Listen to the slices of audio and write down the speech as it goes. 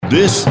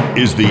This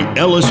is the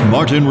Ellis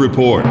Martin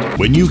Report.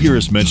 When you hear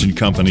us mention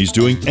companies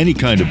doing any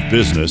kind of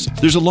business,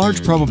 there's a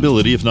large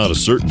probability, if not a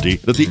certainty,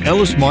 that the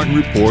Ellis Martin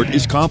Report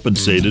is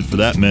compensated for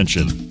that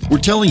mention. We're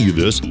telling you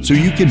this so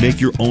you can make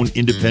your own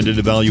independent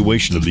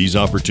evaluation of these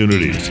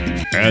opportunities.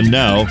 And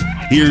now,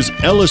 here's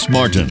Ellis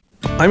Martin.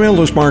 I'm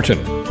Ellis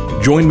Martin.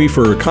 Join me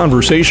for a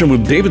conversation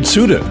with David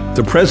Suda,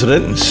 the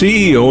president and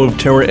CEO of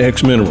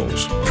Terrax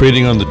Minerals.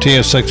 Trading on the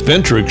TSX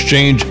Venture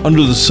Exchange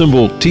under the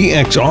symbol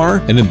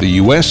TXR and in the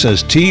U.S.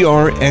 as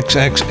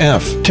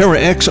TRXXF.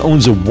 Terrax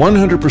owns a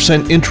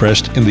 100%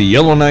 interest in the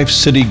Yellowknife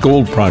City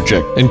Gold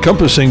Project,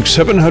 encompassing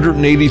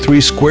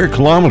 783 square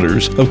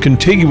kilometers of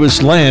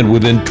contiguous land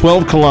within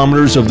 12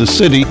 kilometers of the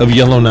city of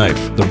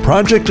Yellowknife. The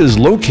project is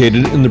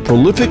located in the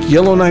prolific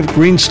Yellowknife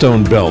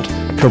Greenstone Belt,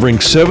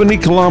 covering 70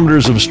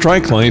 kilometers of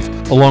strike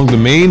length along the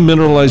main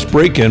mineralized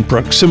break-in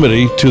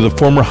proximity to the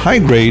former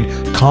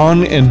high-grade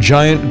Con and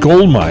Giant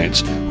gold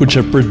mines, which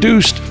have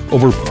produced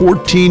over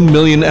 14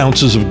 million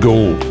ounces of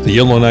gold. The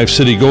Yellowknife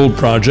City Gold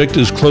Project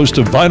is close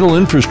to vital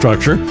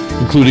infrastructure,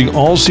 including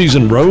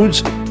all-season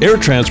roads, air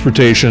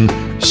transportation,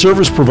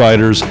 service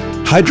providers,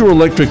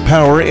 hydroelectric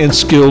power, and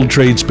skilled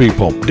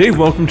tradespeople. Dave,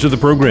 welcome to the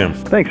program.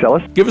 Thanks,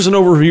 Ellis. Give us an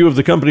overview of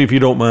the company if you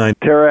don't mind.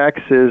 Terrax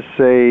is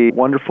a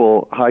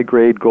wonderful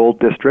high-grade gold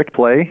district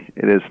play.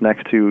 It is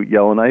next to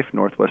Yellowknife,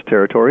 Northwest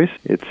Territories.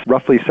 It's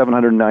roughly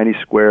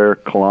 790 square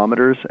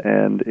kilometers,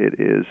 and it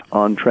is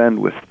on trend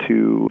with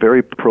two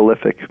very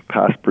prolific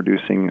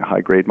past-producing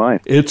high-grade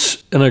mines.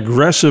 It's an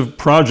aggressive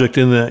project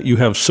in that you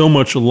have so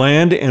much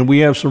land, and we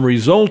have some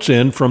results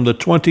in from the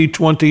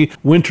 2020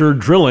 winter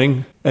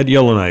drilling at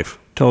Yellowknife.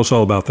 Tell us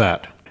all about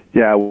that.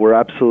 Yeah, we're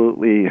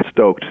absolutely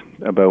stoked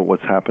about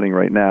what's happening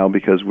right now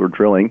because we're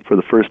drilling for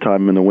the first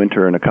time in the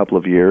winter in a couple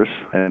of years.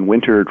 And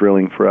winter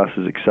drilling for us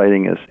is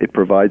exciting as it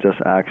provides us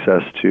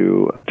access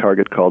to a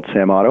target called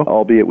Sam Otto.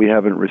 Albeit we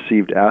haven't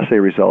received assay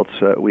results,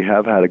 we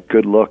have had a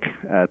good look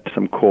at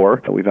some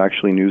core. We've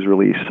actually news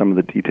released some of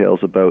the details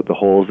about the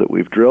holes that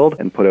we've drilled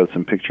and put out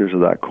some pictures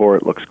of that core.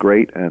 It looks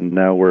great, and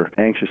now we're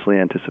anxiously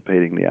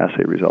anticipating the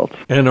assay results.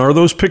 And are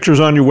those pictures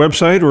on your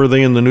website, or are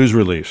they in the news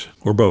release,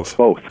 or both?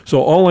 Both.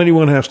 So all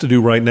anyone has to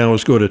do right now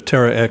is go to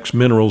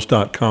TerraXMinerals.com.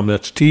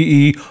 That's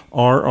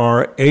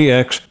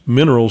TERRAX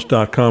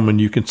Minerals.com, and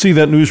you can see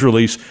that news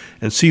release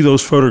and see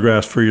those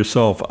photographs for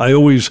yourself. I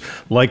always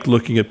like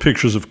looking at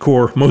pictures of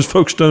core. Most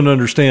folks don't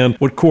understand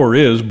what core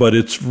is, but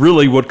it's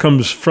really what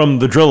comes from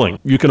the drilling.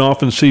 You can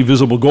often see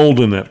visible gold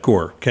in that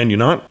core, can you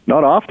not?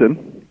 Not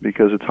often,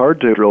 because it's hard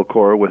to drill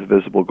core with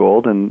visible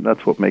gold, and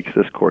that's what makes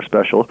this core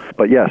special.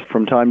 But yes,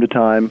 from time to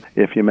time,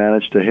 if you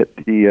manage to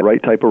hit the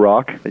right type of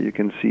rock, you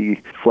can see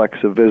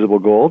flecks of visible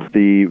gold.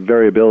 The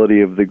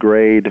variability of the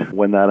grade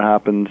when that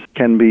happens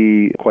can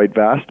be quite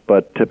vast,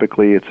 but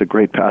typically it's a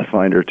great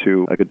pathfinder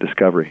to a good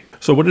discovery.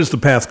 So what is the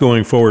path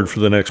going forward for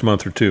the next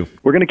month or two?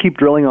 We're going to keep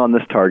drilling on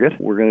this target.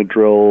 We're going to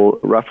drill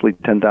roughly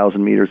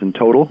 10,000 meters in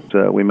total.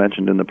 We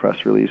mentioned in the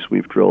press release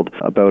we've drilled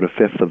about a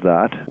fifth of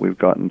that. We've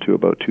gotten to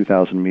about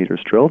 2,000 meters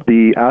drilled.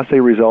 The assay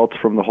results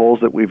from the holes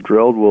that we've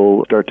drilled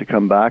will start to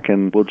come back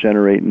and will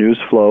generate news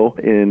flow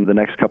in the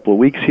next couple of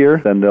weeks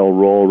here. Then they'll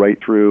roll right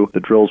through.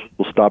 The drills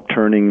will stop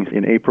turning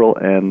in April,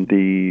 and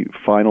the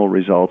final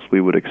results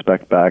we would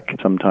expect back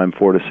sometime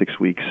 4 to 6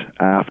 weeks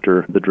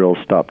after the drills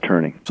stop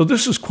turning. So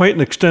this is quite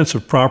an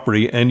extensive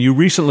property, and you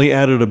recently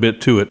added a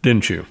bit to it,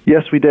 didn't you?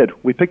 Yes, we did.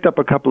 We picked up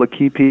a couple of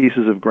key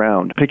pieces of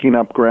ground. Picking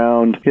up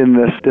ground in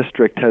this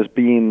district has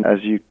been,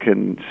 as you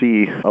can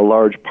see, a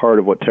large part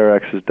of what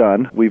Terrax has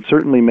done. We've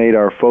certainly made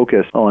our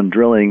focus on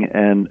drilling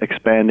and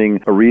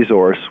expanding a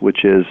resource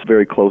which is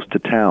very close to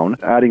town.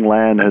 Adding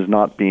land has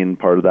not been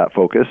part of that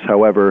focus.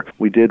 However,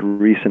 we did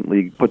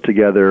recently put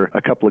together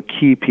a couple of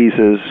key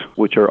pieces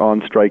which are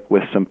on strike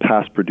with some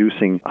past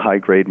producing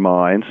high-grade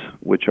mines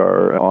which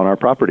are on our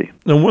property.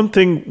 Now, one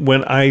thing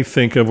when I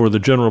think of, or the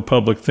general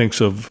public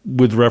thinks of,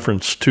 with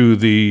reference to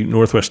the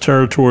Northwest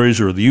Territories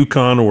or the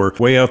Yukon or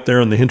way out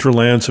there in the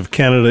hinterlands of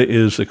Canada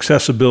is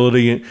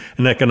accessibility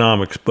and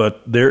economics,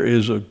 but there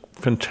is a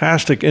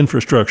fantastic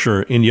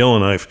infrastructure in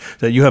Yellowknife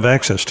that you have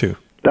access to.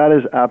 That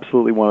is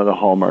absolutely one of the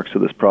hallmarks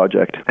of this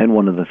project, and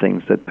one of the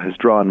things that has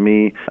drawn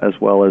me,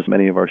 as well as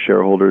many of our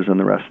shareholders and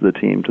the rest of the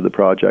team, to the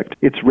project.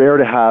 It's rare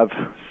to have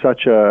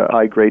such a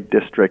high-grade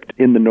district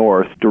in the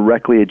north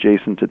directly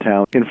adjacent to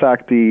town. In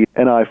fact, the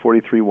NI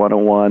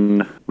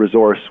 43-101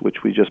 resource,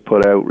 which we just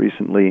put out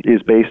recently,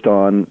 is based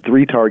on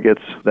 3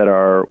 targets that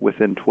are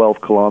within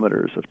 12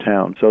 kilometers of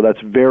town. So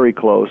that's very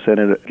close, and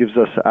it gives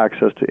us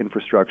access to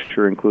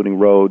infrastructure, including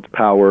roads,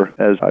 power.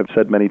 As I've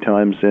said many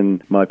times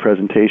in my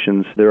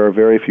presentations, there are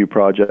very few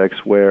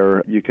projects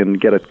where you can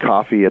get a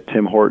coffee at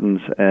Tim Hortons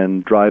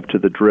and drive to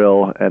the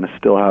drill and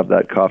still have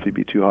that coffee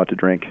be too hot to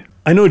drink.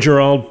 I know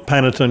Gerald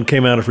Panneton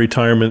came out of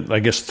retirement, I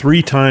guess,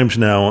 3 times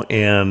now,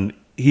 and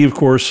He, of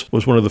course,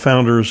 was one of the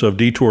founders of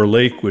Detour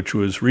Lake, which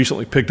was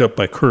recently picked up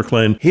by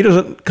Kirkland. He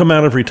doesn't come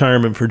out of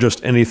retirement for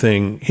just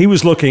anything. He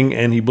was looking,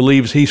 and he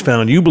believes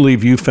you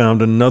believe you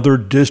found another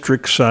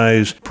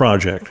district-sized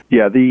project.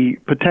 Yeah, the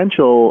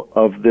potential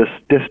of this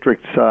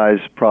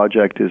district-sized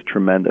project is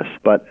tremendous.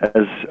 But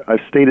as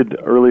I've stated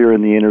earlier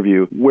in the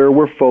interview, where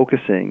we're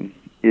focusing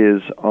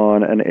is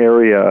on an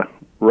area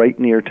right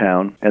near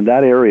town, and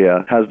that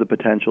area has the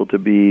potential to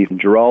be, in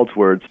Gerald's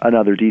words,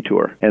 another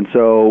detour. And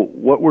so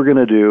what we're going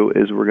to do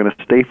is we're going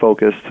to stay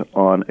focused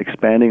on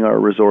expanding our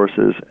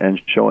resources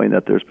and showing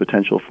that there's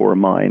potential for a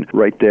mine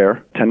right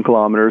there, 10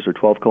 kilometers or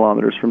 12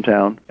 kilometers from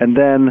town. And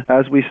then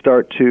as we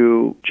start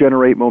to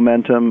generate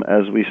momentum,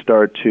 as we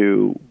start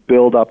to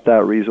build up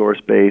that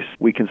resource base,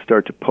 we can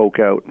start to poke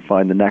out and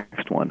find the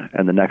next one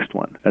and the next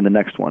one and the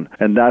next one.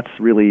 And that's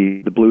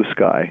really the blue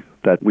sky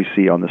that we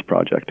see on this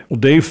project. Well,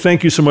 Dave,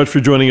 thank you so much for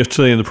joining us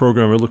today in the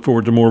program. I look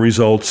forward to more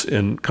results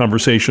and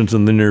conversations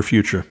in the near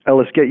future.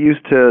 Ellis, get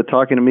used to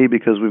talking to me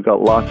because we've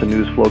got lots of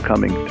news flow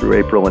coming through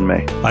April and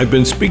May. I've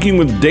been speaking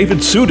with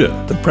David Suda,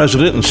 the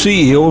president and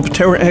CEO of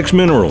Terrax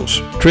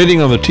Minerals,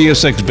 trading on the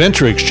TSX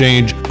Venture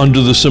Exchange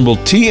under the symbol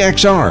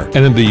TXR,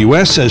 and in the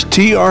U.S. as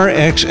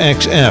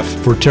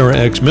TRXXF. For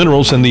Terrax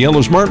Minerals and the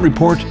Ellis Martin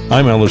Report,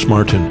 I'm Ellis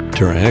Martin.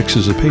 Terrax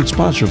is a paid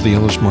sponsor of the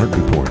Ellis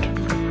Martin Report.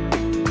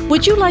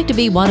 Would you like to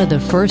be one of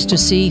the first to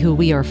see who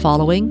we are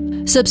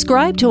following?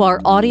 Subscribe to our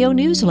audio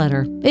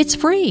newsletter. It's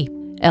free.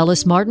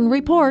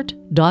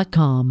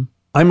 EllisMartinReport.com.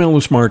 I'm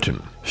Ellis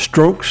Martin.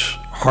 Strokes,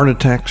 heart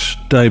attacks,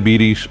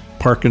 diabetes,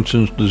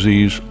 Parkinson's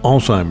disease,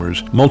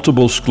 Alzheimer's,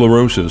 multiple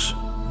sclerosis,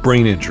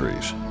 brain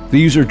injuries.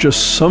 These are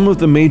just some of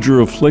the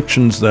major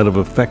afflictions that have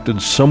affected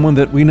someone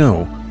that we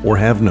know or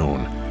have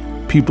known,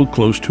 people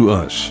close to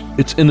us.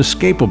 It's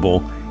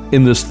inescapable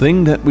in this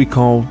thing that we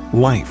call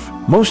life.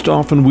 Most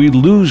often we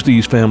lose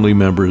these family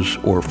members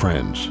or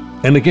friends.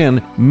 And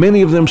again,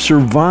 many of them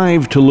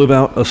survive to live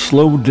out a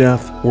slow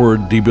death or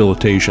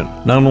debilitation,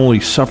 not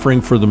only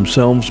suffering for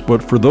themselves,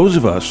 but for those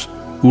of us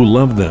who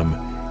love them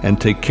and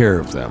take care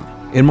of them.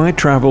 In my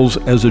travels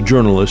as a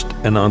journalist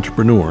and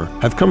entrepreneur,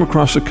 I've come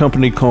across a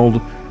company called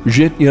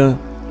Zhittya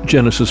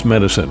Genesis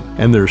Medicine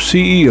and their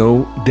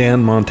CEO,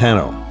 Dan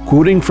Montano.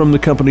 Quoting from the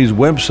company's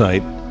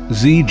website,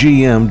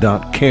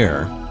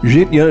 zgm.care,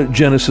 Zhittya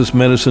Genesis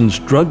Medicine's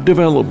drug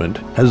development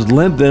has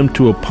led them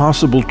to a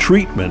possible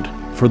treatment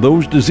for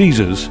those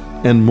diseases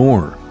and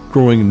more,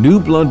 growing new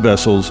blood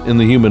vessels in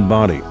the human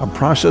body, a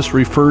process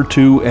referred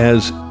to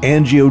as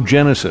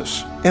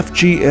angiogenesis.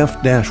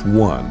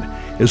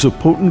 FGF-1 is a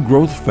potent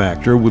growth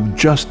factor with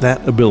just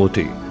that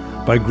ability.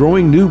 By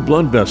growing new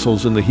blood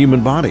vessels in the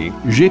human body,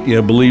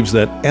 Zhittya believes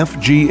that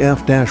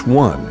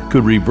FGF-1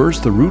 could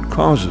reverse the root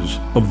causes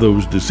of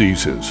those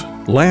diseases.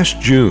 Last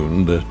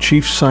June, the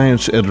chief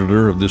science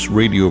editor of this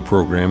radio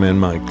program and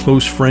my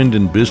close friend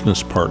and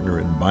business partner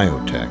in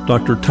biotech,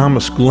 Dr.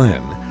 Thomas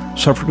Glenn,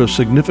 suffered a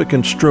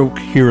significant stroke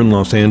here in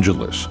Los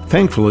Angeles.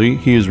 Thankfully,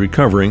 he is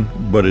recovering,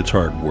 but it's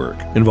hard work,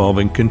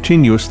 involving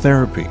continuous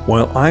therapy.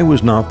 While I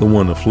was not the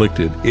one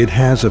afflicted, it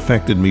has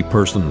affected me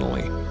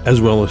personally,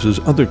 as well as his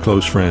other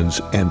close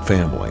friends and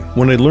family.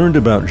 When I learned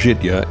about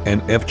Zhittya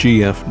and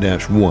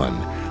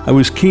FGF-1, I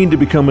was keen to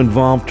become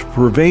involved to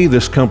purvey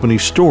this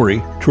company's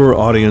story to our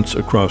audience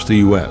across the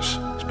U.S.,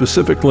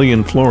 specifically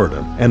in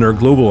Florida, and our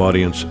global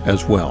audience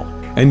as well.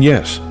 And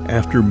yes,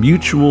 after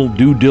mutual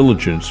due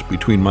diligence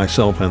between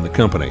myself and the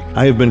company,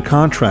 I have been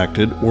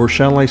contracted, or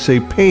shall I say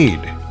paid,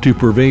 to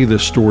purvey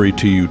this story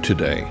to you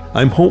today.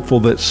 I'm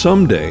hopeful that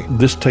someday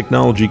this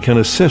technology can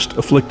assist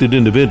afflicted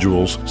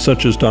individuals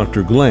such as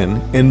Dr.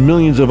 Glenn and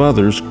millions of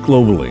others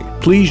globally.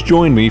 Please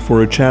join me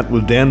for a chat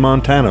with Dan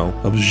Montano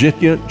of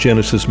Zhittya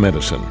Genesis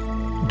Medicine.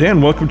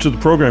 Dan, welcome to the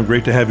program.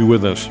 Great to have you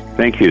with us.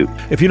 Thank you.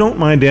 If you don't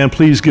mind, Dan,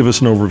 please give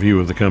us an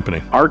overview of the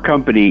company. Our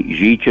company,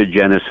 Zhittya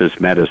Genesis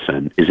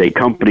Medicine, is a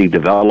company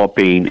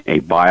developing a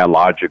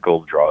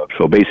biological drug.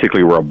 So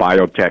basically, we're a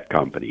biotech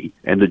company.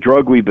 And the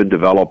drug we've been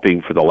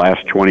developing for the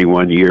last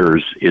 21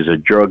 years is a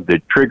drug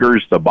that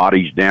triggers the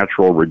body's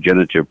natural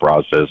regenerative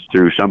process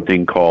through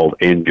something called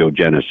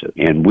angiogenesis.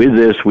 And with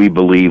this, we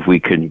believe we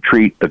can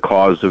treat the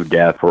cause of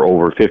death for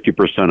over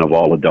 50% of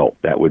all adults.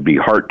 That would be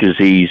heart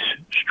disease,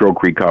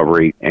 stroke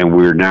recovery, and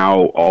we're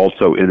now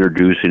also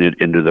introducing it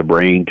into the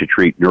brain to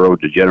treat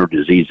neurodegenerative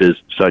diseases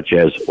such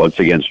as, once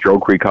again,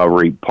 stroke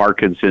recovery,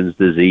 Parkinson's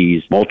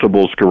disease,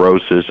 multiple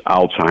sclerosis,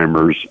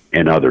 Alzheimer's,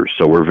 and others.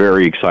 So we're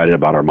very excited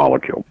about our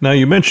molecule. Now,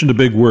 you mentioned a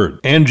big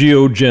word,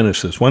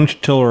 angiogenesis. Why don't you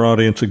tell our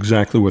audience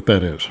exactly what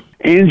that is?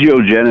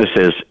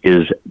 Angiogenesis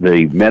is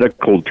the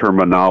medical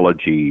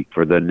terminology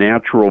for the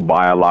natural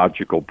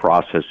biological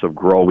process of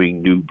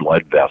growing new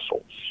blood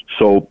vessels.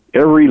 So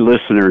every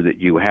listener that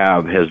you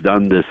have has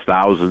done this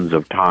thousands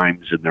of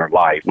times in their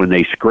life. When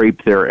they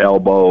scrape their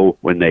elbow,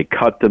 when they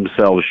cut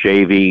themselves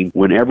shaving,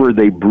 whenever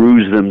they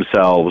bruise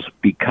themselves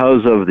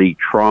because of the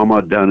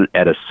trauma done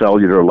at a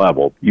cellular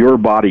level, your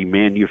body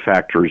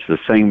manufactures the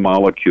same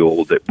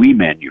molecule that we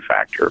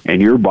manufacture,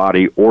 and your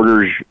body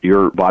orders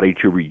your body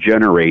to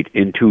regenerate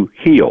into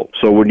heal.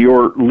 So when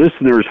your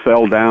listeners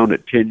fell down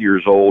at 10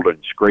 years old and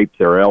scraped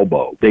their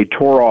elbow, they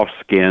tore off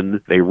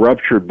skin, they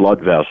ruptured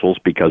blood vessels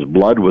because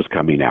blood was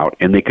coming out,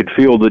 and they could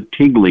feel the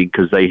tingling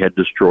because they had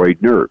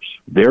destroyed nerves.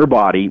 Their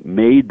body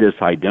made this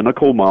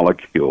identical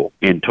molecule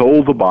and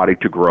told the body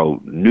to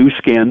grow new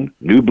skin,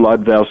 new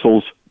blood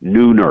vessels,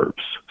 new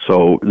nerves.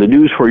 So the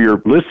news for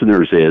your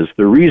listeners is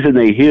the reason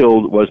they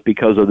healed was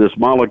because of this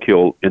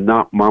molecule and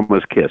not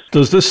mama's kiss.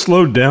 Does this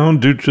slow down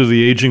due to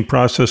the aging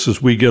process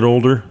as we get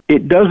older?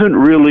 It doesn't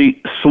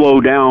really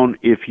slow down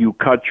if you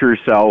cut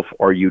yourself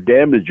or you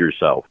damage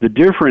yourself. The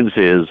difference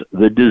is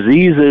the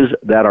diseases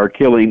that are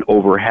killing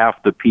over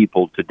half the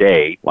people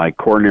today, like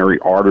coronary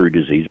artery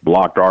disease,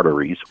 blocked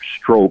arteries,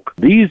 stroke,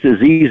 these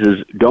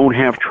diseases don't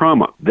have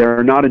trauma.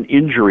 They're not an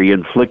injury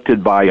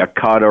inflicted by a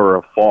cut or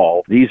a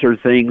fall. These are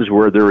things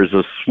where there is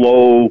a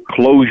slow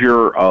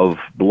closure of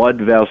blood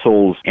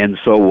vessels, and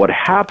so what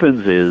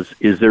happens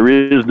is there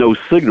is no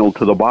signal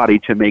to the body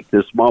to make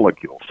this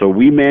molecule. So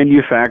we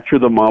manufacture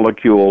the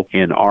molecule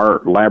in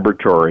our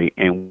laboratory,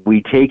 and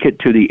we take it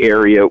to the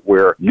area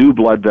where new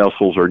blood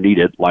vessels are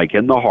needed, like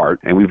in the heart,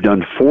 and we've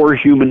done 4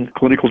 human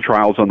clinical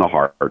trials on the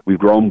heart. We've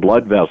grown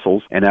blood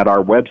vessels, and at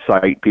our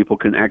website, people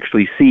can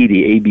actually see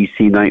the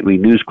ABC Nightly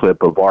News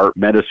clip of our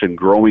medicine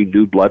growing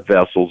new blood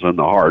vessels in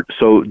the heart.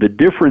 So the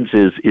difference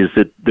is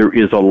that there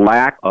is a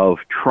lack of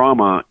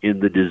trauma in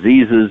the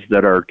diseases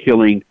that are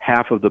killing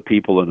half of the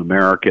people in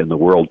America and the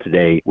world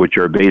today, which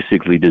are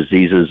basically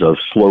diseases of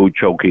slow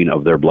choking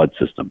of their blood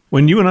system.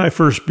 When you and I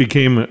first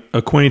became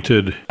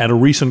acquainted at a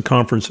recent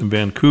conference in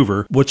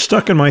Vancouver, what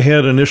stuck in my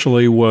head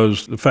initially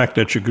was the fact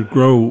that you could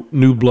grow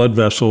new blood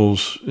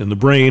vessels in the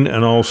brain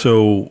and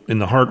also in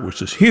the heart,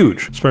 which is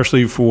huge,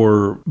 especially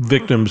for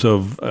victims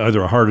of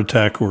either a heart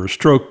attack or a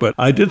stroke. But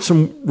I did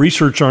some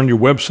research on your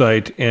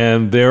website,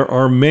 and there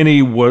are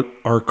many what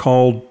are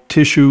called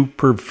tissue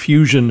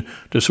perfusion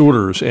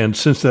disorders. And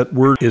since that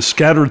word is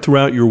scattered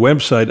throughout your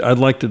website, I'd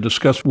like to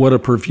discuss what a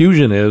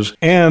perfusion is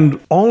and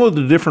all of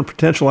the different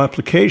potential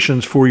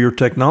applications for your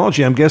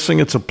technology. I'm guessing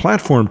it's a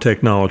platform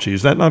technology.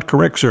 Is that not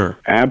correct, sir?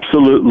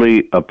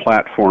 Absolutely a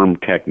platform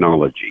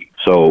technology.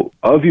 So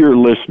of your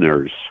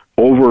listeners,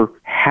 over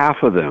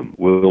half of them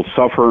will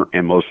suffer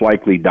and most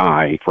likely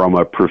die from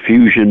a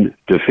perfusion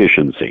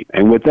deficiency.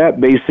 And what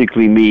that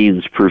basically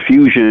means,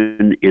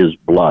 perfusion is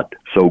blood.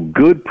 So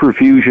good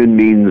perfusion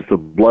means the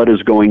blood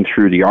is going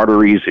through the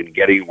arteries and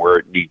getting where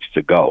it needs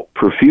to go.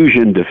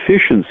 Perfusion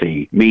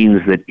deficiency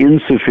means that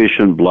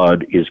insufficient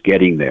blood is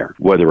getting there,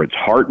 whether it's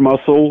heart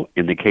muscle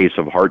in the case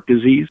of heart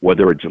disease,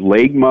 whether it's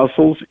leg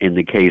muscles in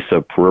the case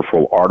of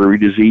peripheral artery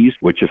disease,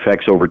 which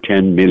affects over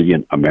 10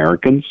 million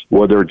Americans,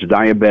 whether it's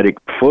diabetic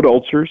foot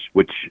ulcers,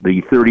 which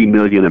the 30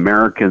 million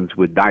Americans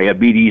with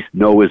diabetes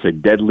know is a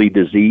deadly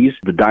disease.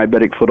 The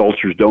diabetic foot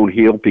ulcers don't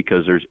heal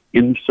because there's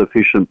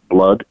insufficient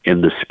blood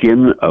in the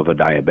skin of a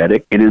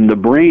diabetic. And in the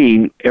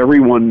brain,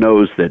 everyone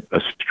knows that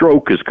a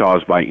stroke is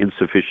caused by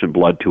insufficient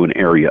blood to an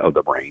area of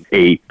the brain,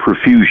 a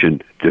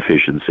perfusion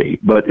deficiency.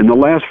 But in the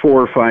last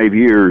 4 or 5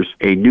 years,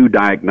 a new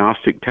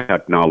diagnostic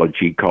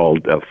technology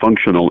called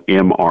functional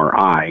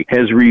MRI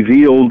has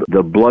revealed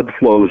the blood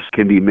flows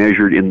can be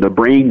measured in the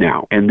brain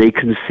now. And they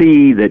can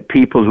see that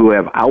people who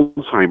have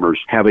Alzheimer's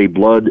have a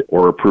blood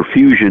or a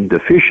perfusion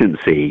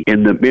deficiency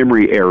in the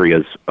memory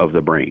areas of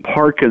the brain.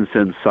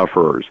 Parkinson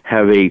sufferers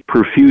have a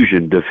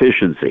perfusion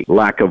deficiency,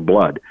 lack of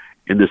blood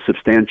in the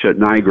substantia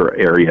nigra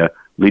area,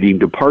 leading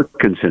to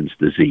Parkinson's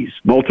disease,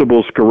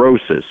 multiple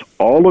sclerosis.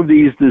 All of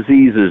these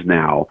diseases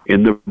now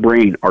in the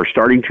brain are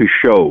starting to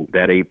show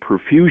that a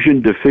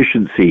perfusion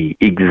deficiency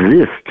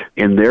exists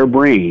in their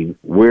brain,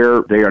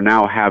 where they are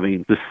now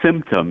having the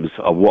symptoms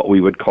of what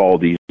we would call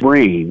these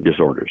brain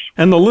disorders.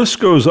 And the list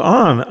goes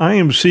on. I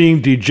am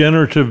seeing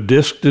degenerative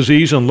disc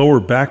disease and lower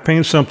back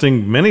pain,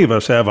 something many of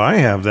us have. I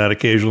have that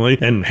occasionally.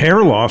 And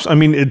hair loss. I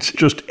mean, it's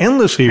just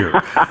endless here.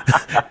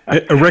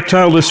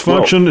 Erectile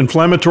dysfunction,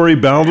 inflammatory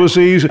bowel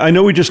disease. I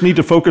know we just need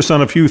to focus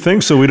on a few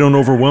things so we don't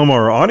overwhelm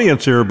our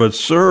audience here, but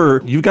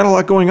sir, you've got a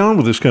lot going on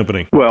with this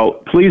company. Well,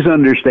 please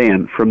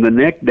understand, from the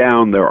neck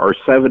down, there are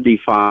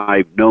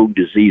 75 known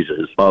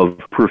diseases of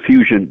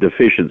perfusion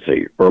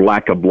deficiency or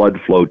lack of blood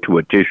flow to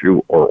a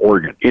tissue or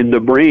organ. In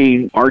the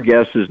brain, our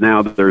guess is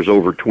now that there's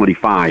over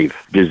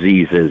 25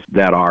 diseases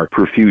that are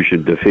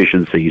perfusion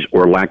deficiencies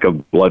or lack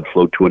of blood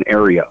flow to an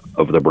area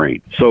of the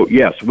brain. So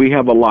yes, we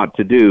have a lot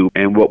to do,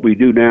 and what we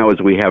do now is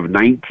we have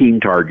 19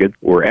 targets.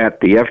 We're at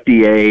the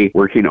FDA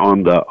working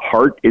on the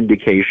heart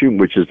indication,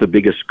 which is the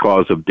biggest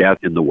cause of death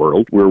in the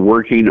world. We're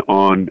working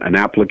on an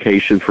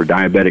application for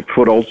diabetic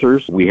foot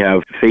ulcers. We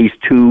have phase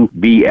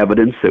 2B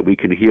evidence that we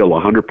can heal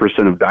 100%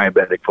 of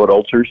diabetic foot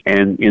ulcers.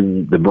 And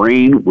in the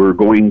brain, we're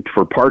going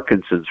for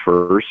Parkinson's Parkinson's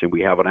first, and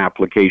we have an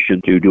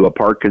application to do a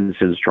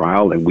Parkinson's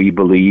trial, and we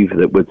believe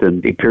that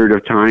within a period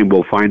of time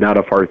we'll find out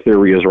if our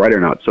theory is right or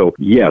not. So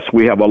yes,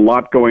 we have a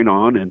lot going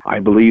on, and I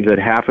believe that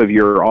half of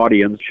your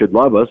audience should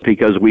love us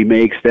because we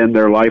may extend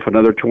their life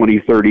another 20,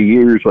 30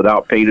 years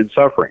without pain and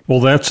suffering. Well,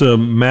 that's a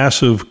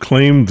massive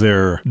claim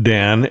there,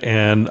 Dan,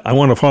 and I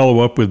want to follow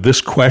up with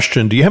this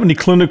question. Do you have any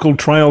clinical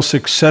trial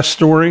success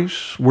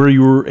stories where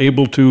you were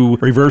able to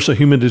reverse a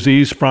human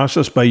disease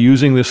process by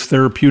using this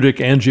therapeutic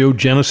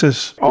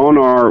angiogenesis? On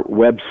our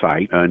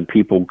website, and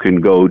people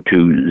can go to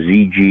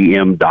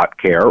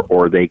zgm.care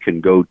or they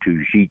can go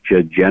to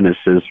Zhittya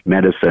Genesis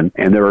Medicine,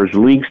 and there is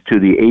links to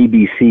the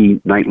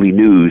ABC Nightly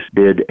News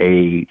did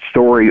a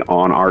story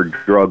on our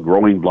drug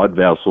growing blood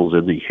vessels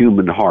in the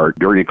human heart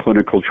during a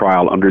clinical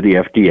trial under the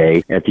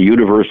FDA at the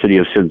University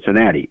of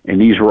Cincinnati. And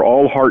these were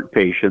all heart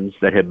patients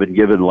that had been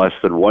given less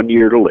than 1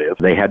 year to live.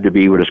 They had to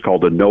be what is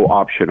called a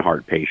no-option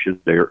heart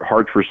patient. Their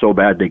hearts were so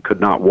bad they could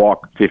not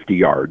walk 50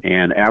 yards.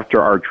 And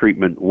after our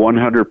treatment,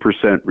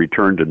 100%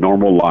 returned to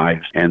normal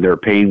lives, and their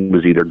pain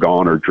was either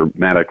gone or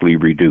dramatically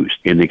reduced.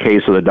 In the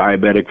case of the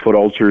diabetic foot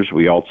ulcers,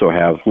 we also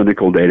have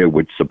clinical data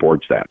which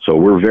supports that. So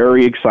we're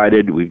very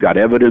excited. We've got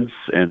evidence,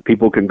 and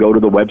people can go to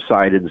the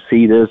website and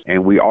see this,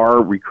 and we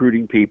are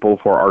recruiting people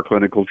for our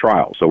clinical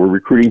trial. So we're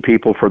recruiting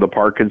people for the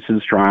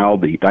Parkinson's trial,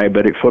 the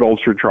diabetic foot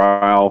ulcer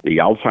trial, the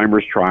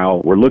Alzheimer's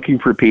trial. We're looking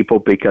for people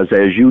because,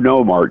 as you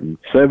know, Martin,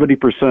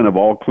 70% of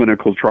all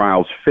clinical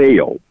trials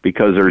fail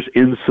because there's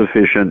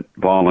insufficient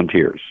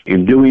volunteers.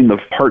 In doing the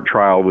heart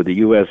trial with the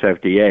US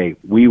FDA,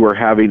 we were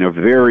having a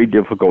very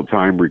difficult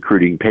time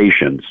recruiting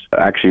patients,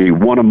 actually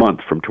one a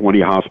month from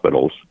 20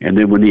 hospitals. And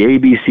then when the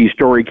ABC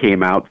story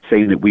came out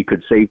saying that we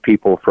could save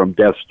people from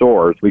death's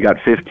doors, we got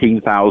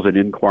 15,000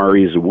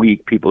 inquiries a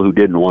week, people who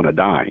didn't want to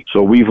die.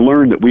 So we've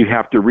learned that we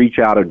have to reach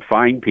out and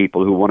find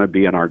people who want to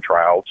be in our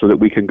trial so that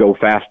we can go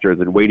faster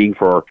than waiting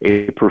for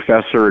a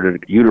professor at a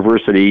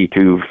university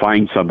to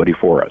find somebody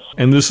for us.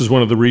 And this is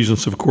one of the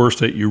reasons, of course,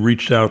 that you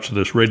reached out to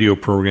this radio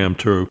program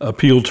to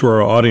appeal to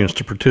our audience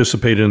to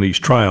participate in these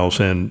trials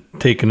and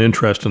take an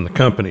interest in the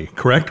company,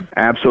 correct?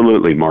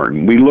 Absolutely,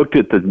 Martin. We looked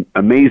at the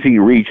amazing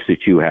reach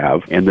that you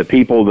have and the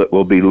people that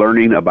will be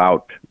learning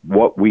about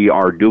what we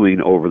are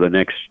doing over the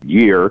next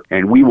year,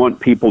 and we want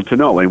people to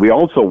know. And we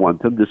also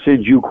want them to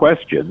send you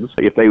questions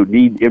if they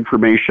need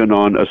information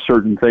on a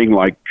certain thing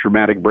like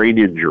traumatic brain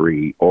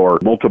injury or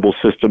multiple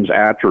systems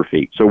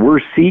atrophy. So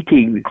we're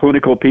seeking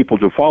clinical people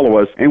to follow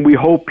us, and we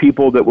hope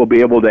people that will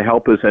be able to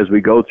help us as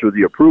we go through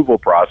the approval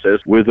process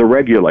with the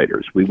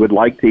regulators. We would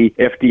like the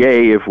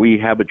FDA, if we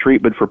have a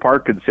treatment for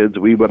Parkinson's,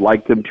 we would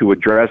like them to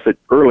address it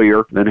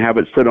earlier than have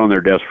it sit on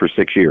their desk for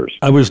 6 years.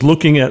 I was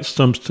looking at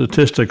some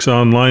statistics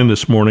online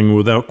this morning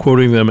without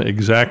quoting them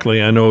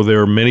exactly. I know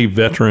there are many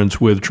veterans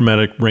with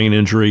traumatic brain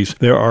injuries.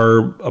 There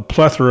are a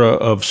plethora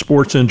of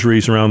sports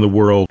injuries around the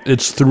world.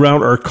 It's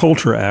throughout our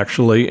culture,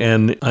 actually,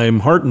 and I'm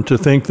heartened to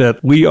think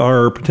that we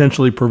are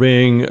potentially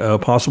purveying a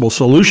possible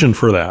solution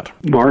for that.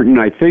 Martin,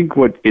 I think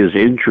what is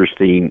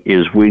interesting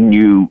is when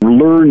you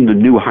learn the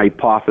new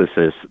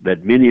hypothesis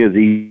that many of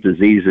these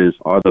diseases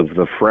are of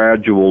the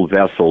fragile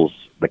vessels,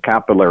 the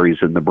capillaries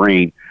in the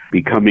brain,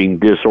 becoming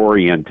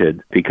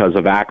disoriented because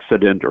of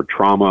accident or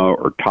trauma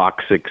or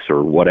toxics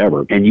or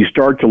whatever. And you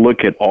start to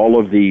look at all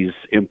of these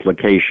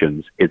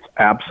implications, it's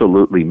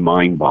absolutely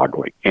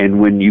mind-boggling. And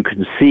when you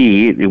can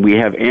see, and we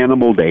have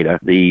animal data,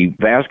 the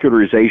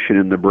vascularization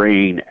in the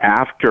brain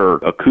after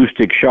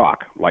acoustic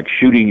shock, like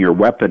shooting your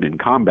weapon in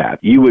combat,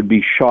 you would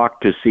be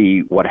shocked to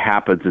see what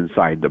happens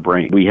inside the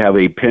brain. We have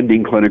a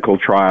pending clinical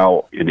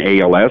trial in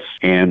ALS,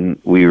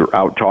 and we're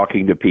out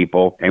talking to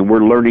people, and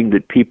we're learning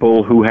that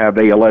people who have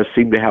ALS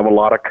seem to have a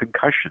lot of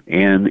concussion,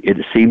 and it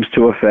seems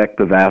to affect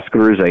the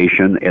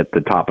vascularization at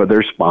the top of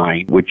their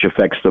spine, which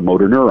affects the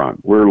motor neuron.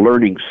 We're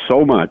learning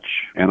so much,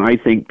 and I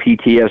think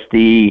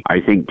PTSD, I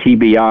think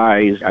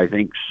TBIs, I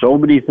think so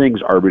many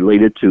things are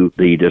related to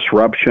the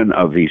disruption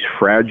of these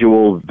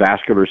fragile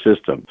vascular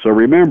systems. So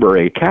remember,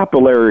 a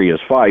capillary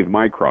is 5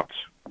 microns.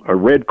 A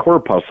red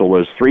corpuscle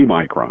is 3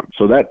 microns.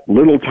 So that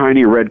little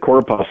tiny red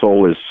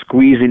corpuscle is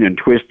squeezing and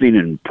twisting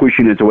and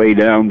pushing its way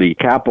down the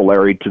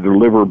capillary to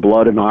deliver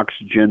blood and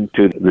oxygen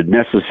to the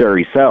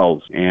necessary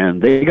cells.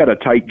 And they got a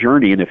tight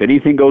journey, and if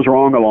anything goes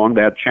wrong along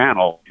that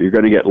channel, you're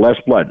going to get less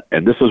blood.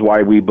 And this is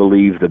why we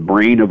believe the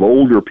brain of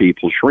older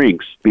people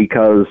shrinks,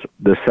 because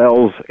the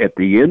cells at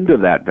the end of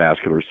that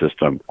vascular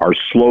system are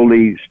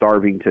slowly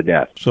starving to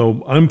death.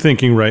 So I'm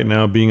thinking right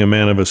now, being a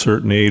man of a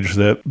certain age,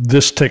 that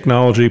this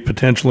technology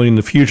potentially in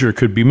the future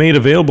could be made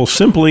available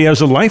simply as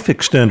a life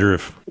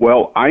extender.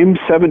 Well, I'm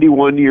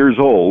 71 years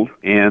old,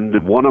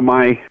 and one of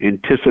my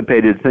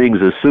anticipated things,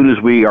 as soon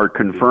as we are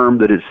confirmed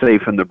that it's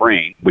safe in the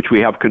brain, which we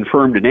have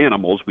confirmed in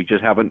animals, we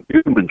just haven't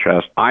human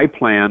test, I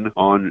plan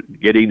on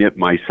getting it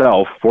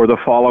myself for the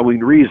following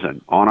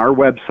reason. On our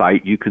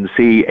website, you can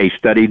see a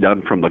study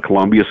done from the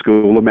Columbia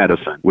School of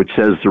Medicine, which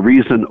says the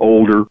reason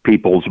older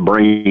people's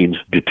brains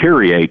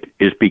deteriorate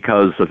is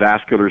because the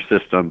vascular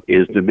system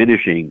is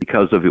diminishing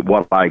because of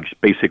what I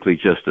basically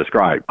just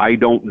described. I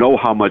don't know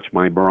how much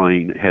my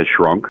brain has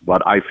shrunk. skunk,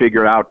 but I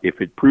figure out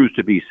if it proves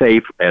to be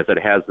safe as it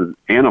has in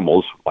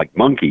animals like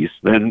monkeys,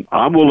 then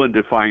I'm willing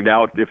to find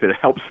out if it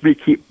helps me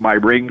keep my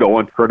brain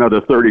going for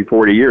another 30,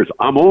 40 years.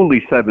 I'm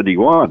only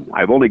 71.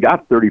 I've only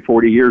got 30,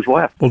 40 years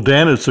left. Well,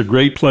 Dan, it's a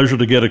great pleasure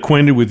to get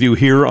acquainted with you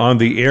here on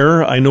the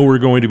air. I know we're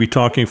going to be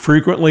talking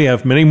frequently. I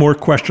have many more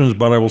questions,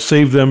 but I will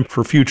save them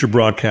for future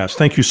broadcasts.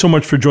 Thank you so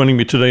much for joining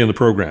me today on the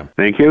program.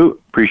 Thank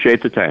you.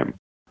 Appreciate the time.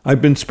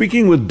 I've been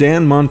speaking with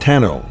Dan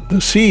Montano, the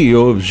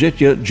CEO of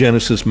Zhittya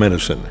Genesis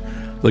Medicine.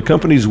 The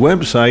company's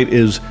website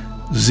is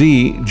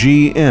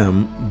zgm.care.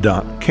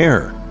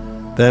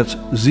 That's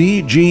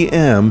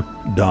zgm.care.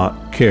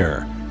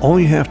 All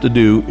you have to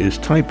do is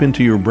type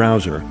into your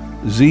browser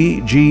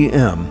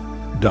zgm.care,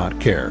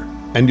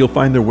 and you'll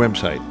find their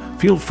website.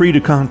 Feel free to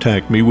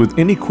contact me with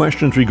any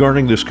questions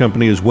regarding this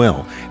company as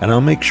well, and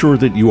I'll make sure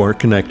that you are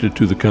connected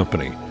to the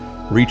company.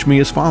 Reach me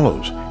as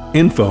follows: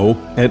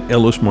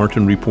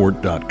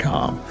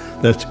 info@ellismartinreport.com.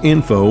 That's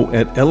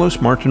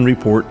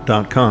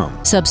info@ellismartinreport.com.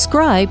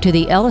 Subscribe to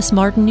the Ellis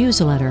Martin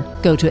newsletter.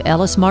 Go to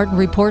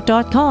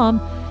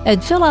ellismartinreport.com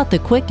and fill out the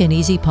quick and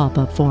easy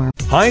pop-up form.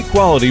 High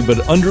quality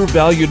but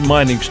undervalued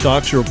mining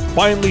stocks are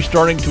finally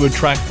starting to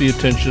attract the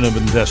attention of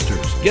investors.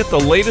 Get the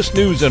latest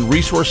news and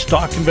resource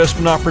stock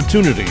investment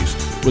opportunities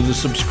with a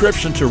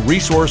subscription to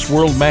Resource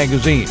World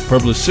magazine.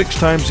 Published 6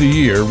 times a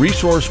year,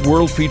 Resource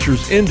World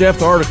features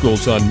in-depth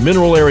articles on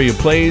mineral area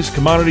plays,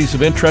 commodities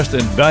of interest,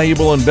 and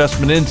valuable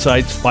investment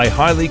insights by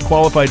highly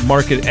qualified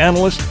market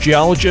analysts,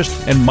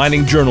 geologists, and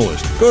mining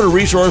journalists. Go to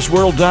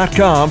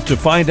resourceworld.com to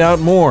find out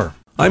more.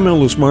 I'm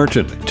Ellis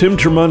Martin. Tim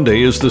Termuende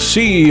is the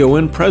CEO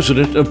and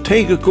President of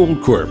Taiga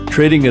Gold Corp,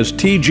 trading as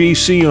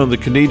TGC on the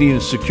Canadian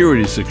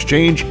Securities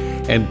Exchange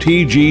and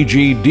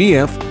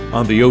TGGDF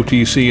on the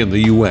OTC in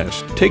the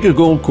U.S. Taiga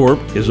Gold Corp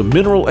is a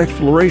mineral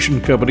exploration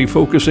company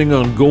focusing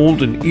on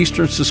gold in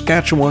eastern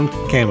Saskatchewan,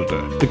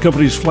 Canada. The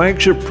company's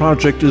flagship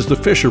project is the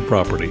Fisher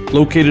property,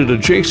 located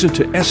adjacent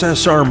to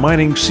SSR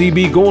Mining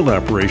CB Gold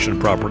Operation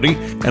property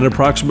and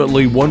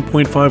approximately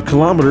 1.5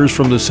 kilometers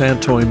from the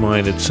Santoy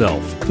mine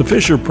itself. The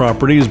Fisher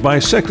property is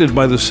bisected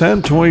by the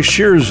Santoy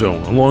Shear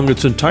Zone along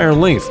its entire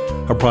length,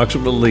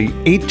 approximately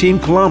 18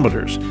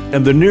 kilometers,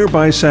 and the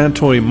nearby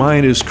Santoy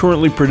mine is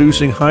currently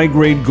producing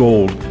high-grade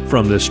gold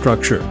from this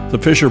structure. The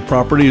Fisher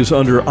property is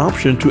under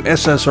option to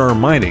SSR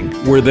Mining,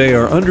 where they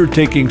are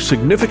undertaking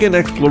significant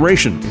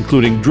exploration,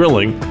 including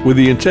drilling, with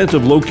the intent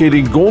of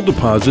locating gold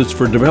deposits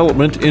for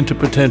development into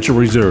potential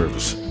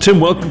reserves. Tim,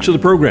 welcome to the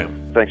program.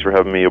 Thanks for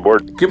having me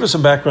aboard. Give us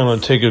some background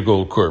on Taiga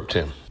Gold Corp,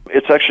 Tim.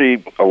 It's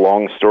actually a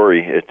long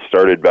story. It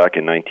started back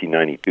in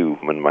 1992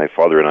 when my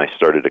father and I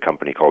started a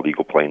company called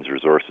Eagle Plains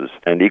Resources.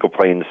 And Eagle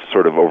Plains,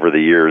 sort of over the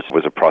years,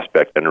 was a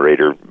prospect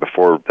generator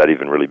before that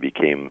even really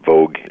became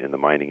vogue in the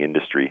mining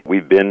industry.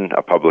 We've been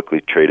a publicly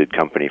traded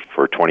company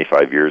for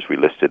 25 years. We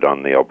listed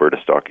on the Alberta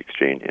Stock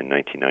Exchange in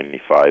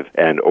 1995.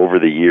 And over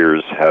the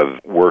years have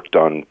worked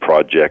on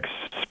projects,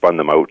 spun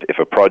them out. If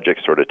a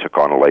project sort of took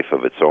on a life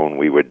of its own,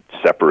 we would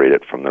separate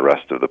it from the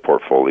rest of the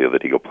portfolio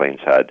that Eagle Plains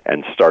had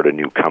and start a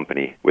new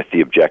company, with the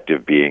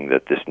objective being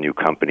that this new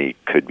company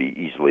could be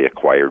easily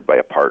acquired by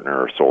a partner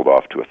or sold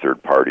off to a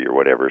third party or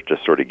whatever,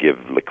 just sort of give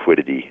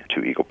liquidity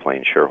to Eagle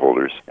Plains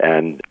shareholders.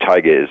 And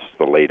Taiga is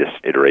the latest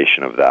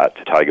iteration of that.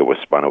 Taiga was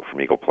spun out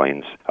from Eagle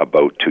Plains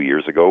about 2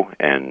 years ago,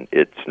 and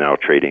it's now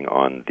trading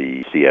on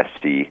the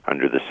CSD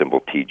under the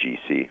symbol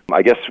TGC.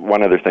 I guess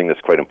one other thing that's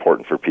quite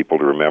important for people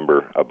to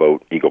remember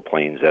about Eagle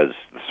Plains as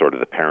sort of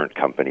the parent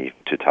company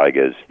to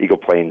Taiga is Eagle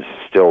Plains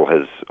still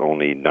has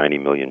only 90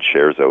 million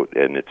shares out,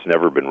 and it's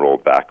never been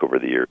rolled back over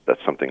the years.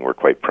 That's something we're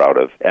quite proud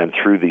of. And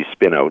through these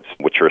spin-outs,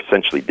 which are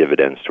essentially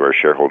dividends to our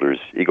shareholders,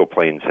 Eagle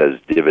Plains has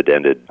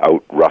dividended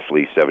out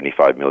roughly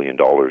 $75 million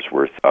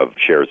worth of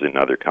shares in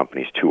other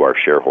companies to our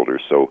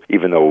shareholders. So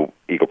even though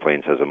Eagle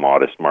Plains has a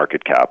modest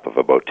market cap of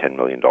about $10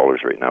 million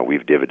right now,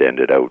 we've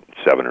dividended out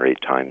 7 or 8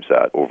 times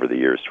that over the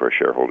years to our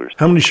shareholders.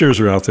 How many shares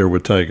are out there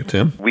with Taiga,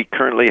 Tim? We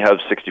currently have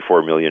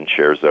 64 million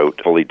shares out,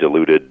 fully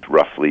diluted,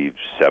 roughly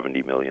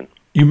 70 million.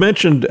 You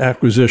mentioned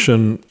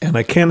acquisition, and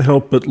I can't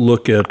help but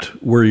look at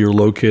where you're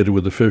located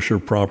with the Fisher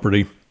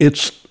property.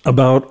 It's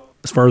about,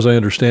 as far as I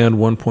understand,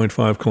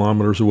 1.5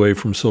 kilometers away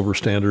from Silver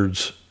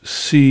Standard's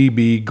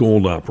CB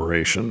Gold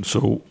operation.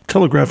 So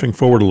telegraphing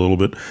forward a little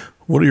bit,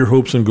 what are your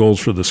hopes and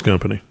goals for this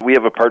company? We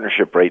have a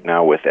partnership right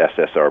now with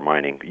SSR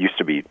Mining. It used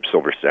to be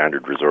Silver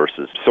Standard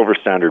Resources. Silver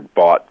Standard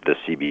bought the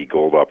CB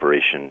Gold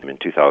operation in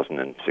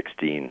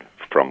 2016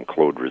 from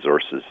Claude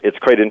Resources. It's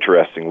quite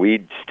interesting.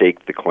 We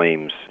staked the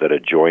claims that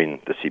adjoin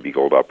the CB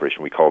Gold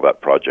operation. We call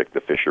that project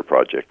the Fisher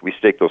Project. We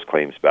staked those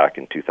claims back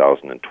in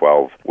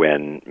 2012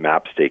 when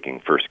map staking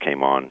first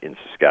came on in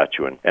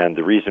Saskatchewan. And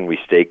the reason we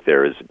staked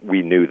there is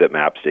we knew that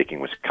map staking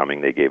was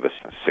coming. They gave us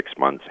 6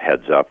 months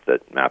heads up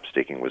that map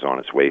staking was on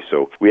its way.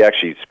 So we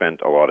actually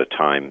spent a lot of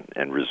time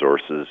and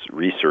resources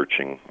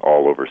researching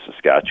all over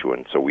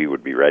Saskatchewan so we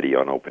would be ready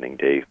on opening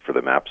day for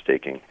the map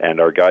staking. And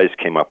our guys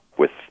came up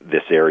with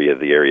this area,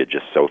 the area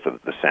just south of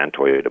the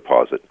Santoy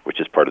deposit,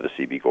 which is part of the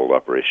CB Gold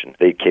operation.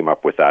 They came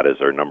up with that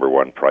as our number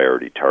one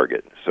priority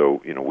target.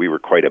 So, we were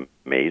quite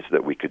maze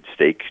that we could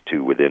stake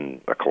to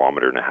within 1.5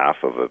 kilometers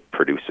of a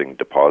producing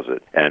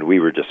deposit. And we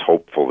were just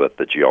hopeful that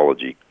the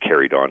geology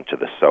carried on to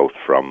the south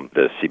from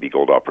the CB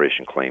Gold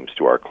operation claims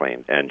to our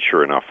claim. And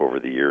sure enough, over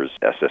the years,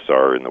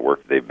 SSR and the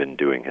work they've been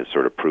doing has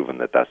sort of proven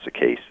that that's the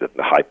case, that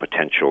the high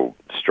potential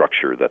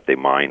structure that they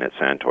mine at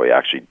Santoy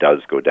actually does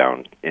go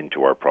down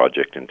into our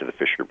project, into the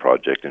Fisher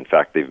project. In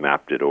fact, they've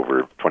mapped it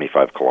over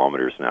 25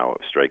 kilometers now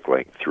of strike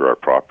length through our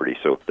property.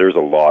 So there's a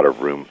lot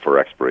of room for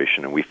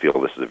exploration, and we feel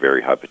this is a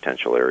very high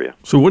potential area.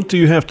 So what do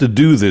you have to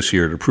do this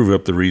year to prove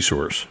up the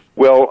resource?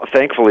 Well,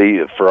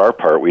 thankfully, for our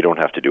part, we don't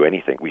have to do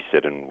anything. We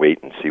sit and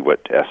wait and see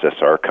what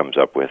SSR comes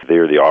up with.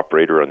 They're the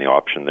operator on the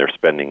option. They're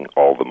spending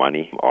all the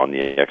money on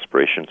the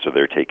exploration, so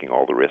they're taking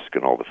all the risk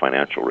and all the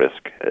financial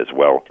risk as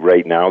well.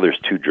 Right now, there's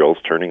 2 drills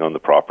turning on the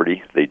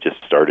property. They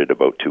just started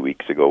about 2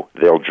 weeks ago.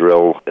 They'll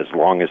drill as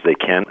long as they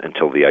can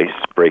until the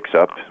ice breaks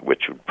up,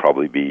 which would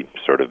probably be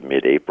sort of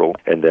mid-April.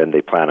 And then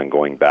they plan on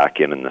going back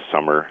in the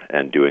summer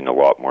and doing a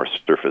lot more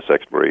surface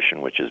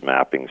exploration, which is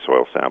mapping,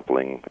 soil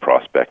sampling,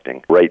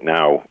 prospecting. Right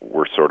now,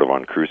 we're sort of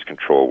on cruise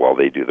control while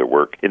they do their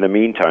work. In the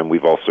meantime,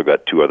 we've also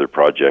got 2 other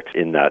projects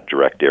in that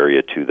direct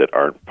area too that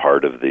aren't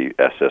part of the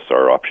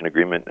SSR option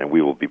agreement, and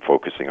we will be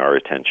focusing our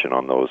attention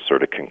on those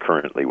sort of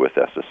concurrently with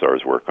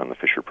SSR's work on the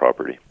Fisher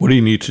property. What do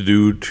you need to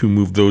do to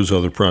move those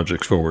other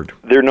projects forward?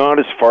 They're not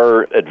as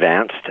far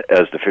advanced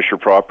as the Fisher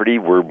property.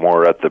 We're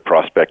more at the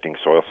prospecting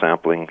soil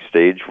sampling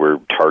stage. We're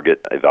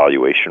target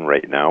evaluation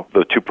right now.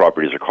 The 2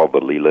 properties are called the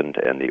Leland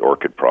and the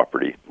Orchid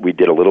property. We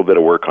did a little bit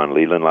of work on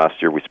Leland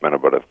last year. We spent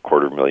about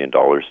 $250,000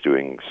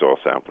 doing soil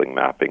sampling,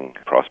 mapping,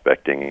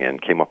 prospecting,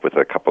 and came up with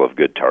a couple of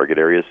good target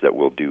areas that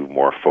we'll do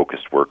more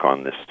focused work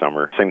on this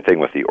summer. Same thing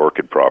with the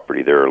Orchid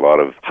property. There are a lot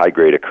of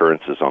high-grade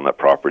occurrences on that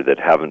property that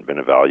haven't been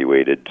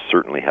evaluated,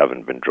 certainly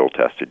haven't been drill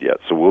tested yet.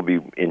 So we'll be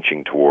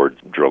inching towards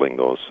drilling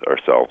those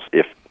ourselves.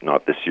 If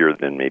not this year,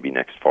 then maybe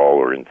next fall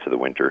or into the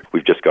winter.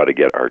 We've just got to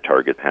get our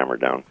target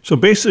hammered down. So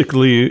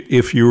basically,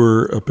 if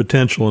you're a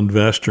potential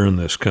investor in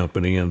this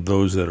company, and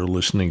those that are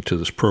listening to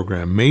this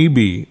program may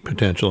be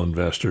potential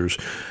investors,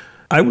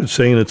 I would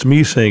say, and it's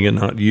me saying it,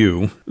 not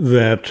you,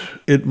 that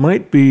it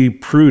might be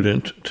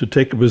prudent to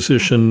take a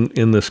position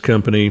in this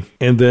company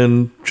and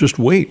then just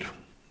wait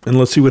and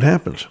let's see what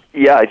happens.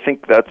 Yeah, I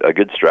think that's a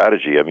good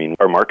strategy. I mean,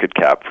 our market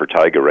cap for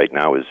Taiga right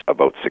now is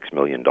about $6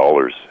 million.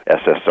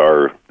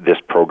 SSR, this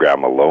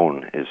program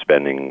alone, is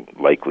spending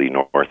likely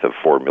north of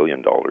 $4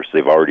 million.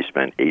 They've already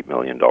spent $8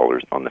 million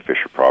on the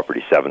Fisher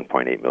property,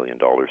 $7.8 million.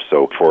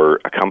 So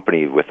for a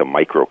company with a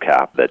micro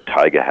cap that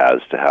Taiga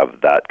has, to have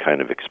that kind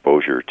of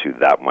exposure to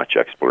that much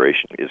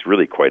exploration is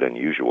really quite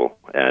unusual.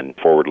 And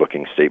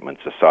forward-looking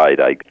statements aside,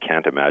 I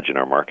can't imagine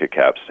our market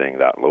cap staying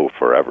that low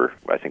forever.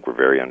 I think we're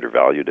very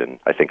undervalued, and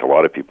I think a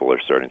lot of people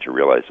are starting to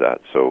realize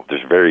that. So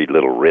there's very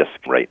little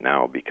risk right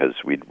now because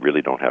we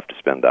really don't have to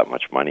spend that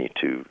much money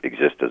to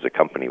exist as a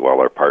company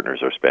while our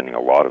partners are spending a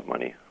lot of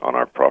money on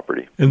our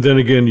property. And then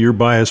again, you're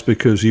biased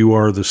because you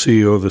are the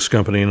CEO of this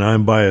company, and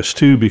I'm biased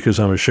too because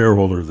I'm a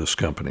shareholder of this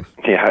company.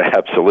 Yeah,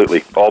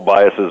 absolutely. All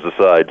biases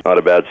aside, not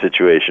a bad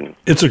situation.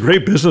 It's a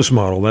great business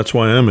model. That's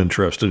why I'm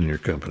interested in your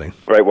company.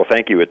 Right. Well,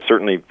 thank you. It's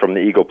certainly, from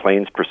the Eagle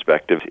Plains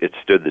perspective, it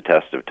stood the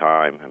test of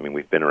time. I mean,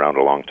 we've been around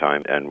a long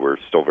time, and we're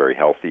still very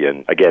healthy.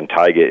 And again,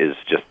 Taiga is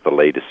just the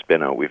latest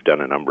spin-out. We've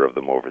done a number of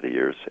them over the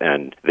years,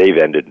 and they've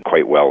ended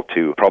quite well,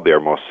 too. Probably our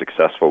most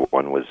successful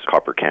one was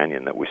Copper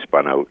Canyon that we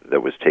spun out,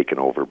 that was taken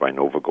over by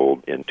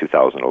NovaGold in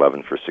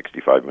 2011 for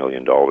 $65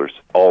 million.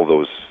 All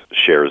those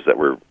shares that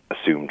were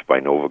assumed by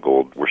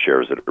NovaGold were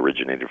shares that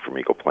originated from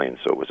Eagle Plains,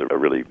 so it was a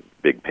really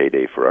big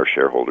payday for our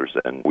shareholders,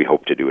 and we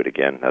hope to do it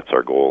again. That's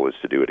our goal, is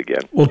to do it again.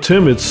 Well,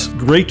 Tim, it's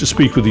great to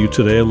speak with you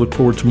today. I look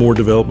forward to more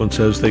developments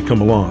as they come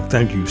along.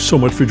 Thank you so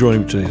much for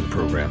joining me today in the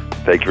program.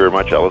 Thank you very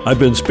much, Ellis. I've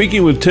been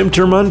speaking with Tim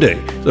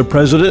Termuende, the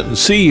president and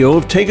CEO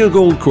of Taiga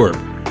Gold Corp,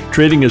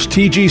 trading as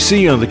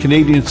TGC on the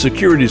Canadian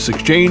Securities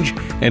Exchange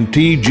and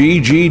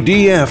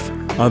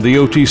TGGDF on the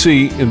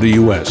OTC in the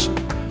U.S.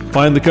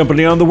 Find the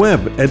company on the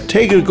web at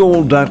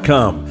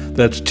taigagold.com.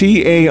 That's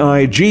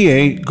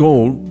TAIGA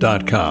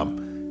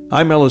gold.com.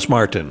 I'm Ellis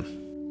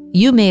Martin.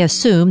 You may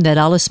assume that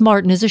Ellis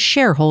Martin is a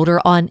shareholder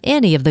on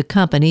any of the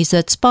companies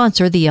that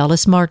sponsor the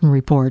Ellis Martin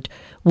Report,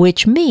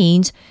 which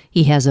means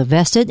he has a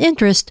vested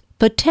interest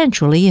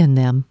potentially in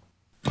them.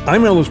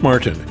 I'm Ellis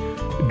Martin.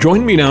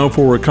 Join me now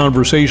for a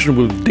conversation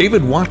with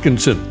David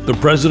Watkinson, the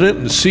president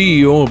and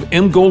CEO of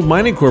EMGOLD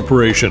Mining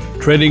Corporation,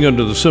 trading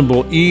under the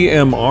symbol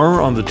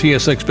EMR on the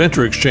TSX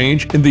Venture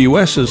Exchange, in the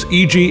U.S. as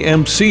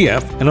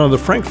EGMCF, and on the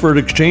Frankfurt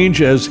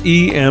Exchange as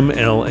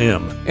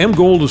EMLM.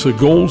 EMGOLD is a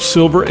gold,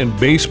 silver, and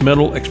base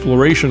metal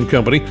exploration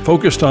company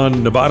focused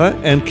on Nevada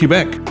and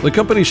Quebec. The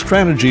company's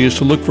strategy is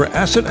to look for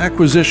asset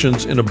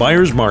acquisitions in a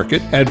buyer's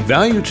market, add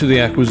value to the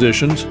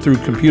acquisitions through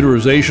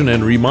computerization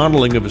and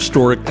remodeling of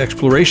historic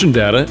exploration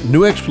data,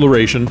 new exploration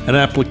exploration and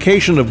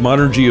application of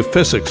modern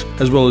geophysics,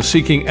 as well as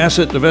seeking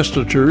asset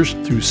divestitures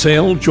through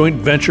sale, joint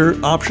venture,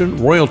 option,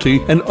 royalty,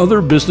 and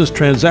other business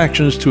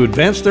transactions to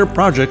advance their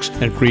projects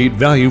and create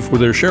value for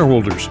their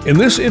shareholders. In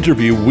this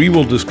interview, we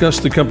will discuss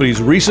the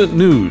company's recent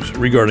news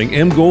regarding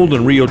EMGOLD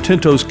and Rio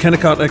Tinto's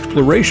Kennecott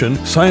Exploration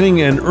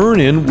signing an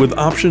earn-in with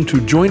option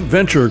to joint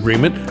venture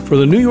agreement for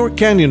the New York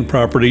Canyon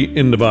property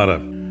in Nevada.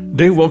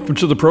 Dave, welcome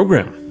to the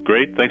program.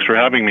 Great. Thanks for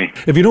having me.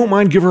 If you don't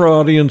mind, give our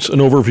audience an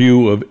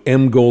overview of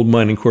EMGOLD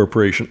Mining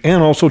Corporation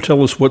and also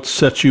tell us what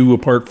sets you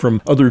apart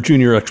from other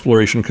junior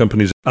exploration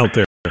companies out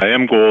there.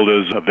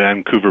 EMGOLD is a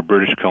Vancouver,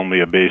 British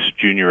Columbia-based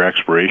junior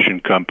exploration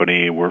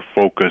company. We're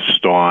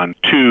focused on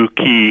two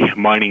key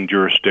mining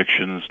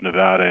jurisdictions,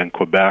 Nevada and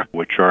Quebec,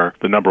 which are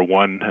the number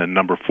 1 and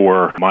number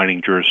 4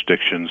 mining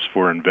jurisdictions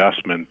for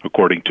investment,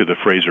 according to the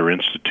Fraser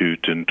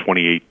Institute in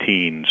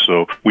 2018.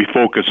 So we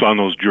focus on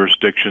those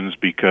jurisdictions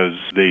because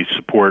they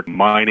support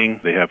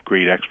mining. They have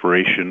great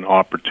exploration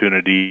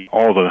opportunity.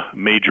 All the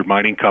major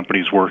mining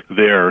companies work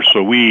there.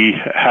 So we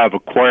have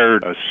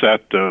acquired a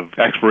set of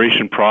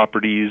exploration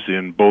properties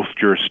in both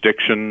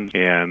jurisdictions,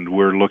 and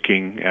we're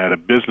looking at a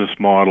business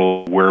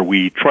model where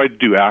we try to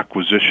do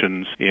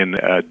acquisitions in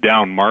a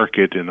down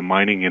market in the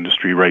mining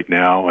industry right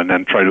now, and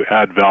then try to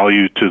add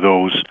value to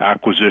those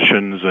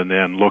acquisitions and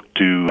then look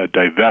to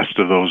divest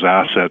of those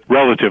assets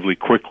relatively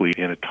quickly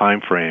in a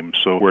time frame.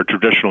 So where a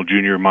traditional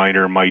junior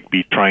miner might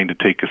be trying to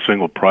take a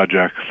single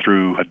project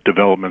through a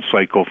development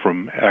cycle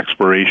from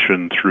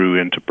exploration through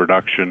into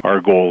production,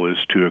 our goal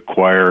is to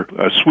acquire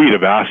a suite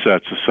of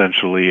assets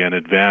essentially and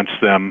advance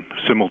them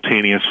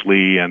simultaneously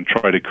and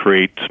try to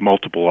create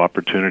multiple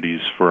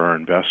opportunities for our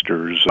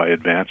investors by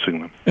advancing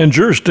them. And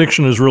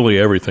jurisdiction is really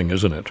everything,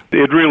 isn't it?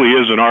 It really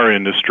is in our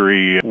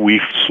industry.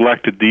 We've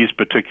selected these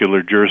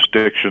particular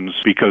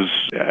jurisdictions because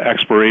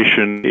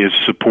exploration is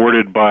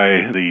supported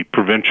by the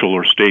provincial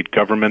or state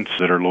governments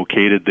that are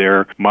located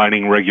there.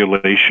 Mining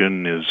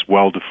regulation is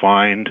well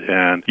defined,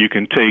 and you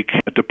can take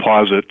a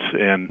deposit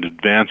and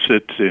advance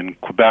it. In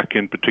Quebec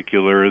in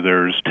particular,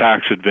 there's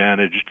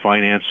tax-advantaged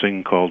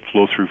financing called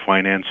flow-through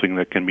financing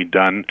that can be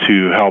done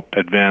to help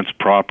advance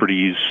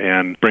properties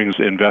and brings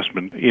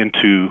investment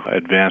into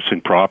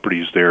advancing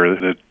properties there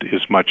that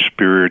is much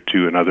superior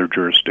to in other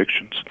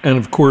jurisdictions. And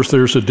of course,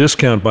 there's a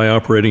discount by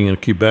operating in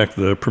Quebec.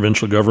 The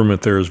provincial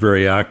government there is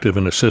very active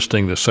in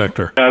assisting the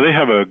sector. They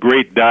have a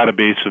great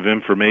database of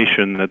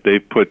information that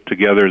they've put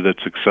together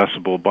that's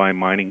accessible by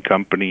mining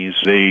companies.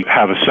 They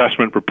have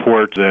assessment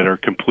reports that are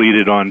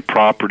completed on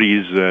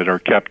properties that are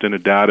kept in a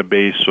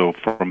database. So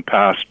from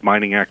past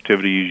mining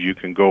activities, you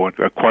can go and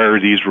acquire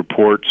these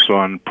reports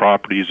on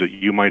properties that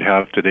you might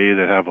have today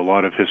that have a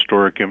lot of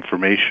historic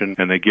information,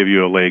 and they give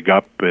you a leg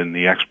up in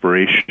the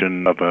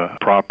exploration of a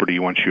property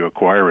once you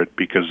acquire it,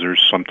 because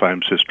there's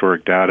sometimes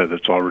historic data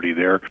that's already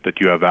there that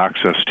you have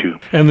access to.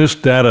 And this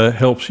data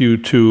helps you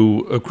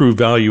to accrue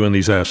value in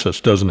these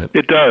assets, doesn't it?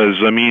 It does.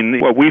 I mean,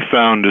 what we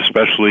found,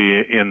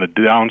 especially in the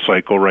down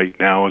cycle right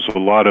now, is a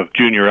lot of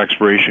junior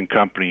exploration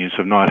companies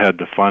have not had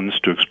the funds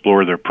to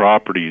explore their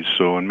properties.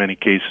 So in many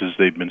cases,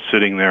 they've been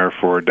sitting there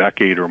for a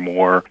decade or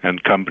more,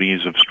 and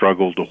companies have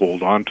struggled to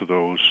hold on to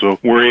those. So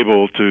we're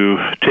able to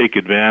take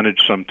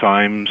advantage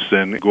sometimes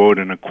and go out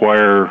and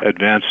acquire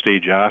advanced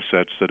stage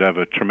assets that have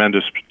a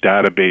tremendous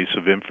database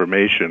of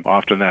information.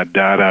 Often that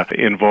data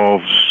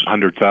involves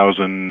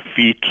 100,000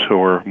 feet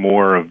or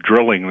more of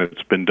drilling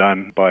that's been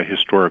done by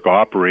historic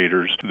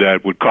operators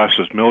that would cost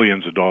us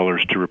millions of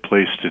dollars to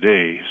replace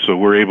today. So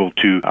we're able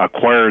to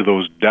acquire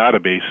those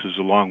databases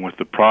along with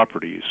the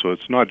property. So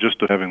it's not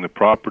just having the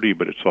property,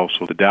 but it's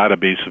also the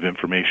database of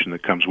information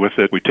that comes with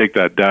it. We take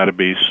that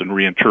database and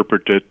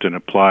reinterpret it and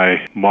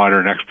apply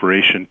modern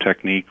exploration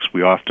techniques.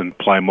 We often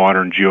apply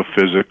modern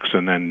geophysics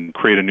and then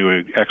create a new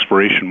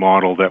exploration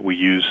model that we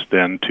use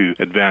then to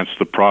advance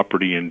the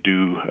property and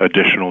do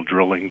additional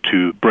drilling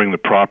to bring the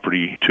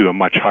property to a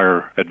much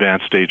higher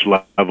advanced stage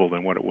level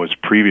than what it was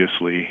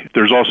previously.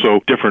 There's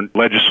also different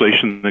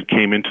legislation that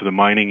came into the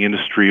mining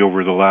industry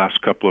over the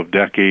last couple of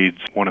decades.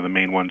 One of the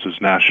main ones is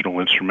National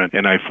Instrument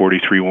NI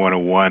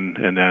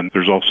 43-101, and then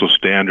there's also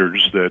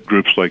standards that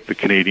groups like the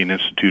Canadian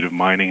Institute of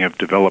Mining have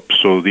developed.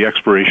 So the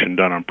exploration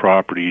done on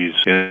properties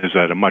is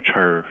at a much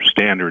higher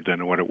standard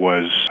than what it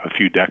was a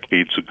few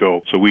decades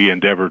ago. So we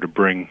endeavor to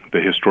bring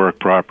the historic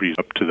properties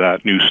up to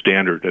that new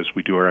standard as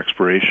we do our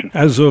exploration.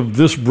 As of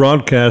this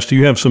broadcast,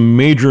 you have some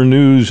major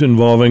news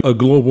involving a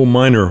global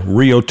miner,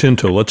 Rio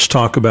Tinto. Let's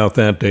talk about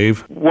that,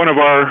 Dave. One of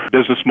our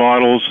business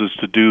models is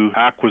to do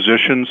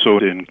acquisitions. So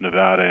in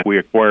Nevada, we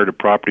acquired a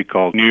property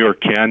called New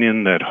York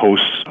Canyon that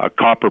hosts a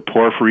copper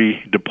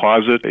porphyry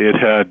deposit. It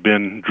had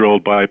been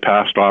drilled by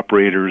past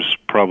operators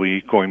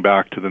probably going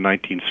back to the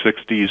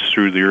 1960s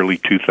through the early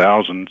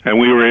 2000s. And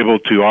we were able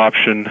to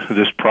option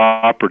this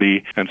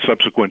property, and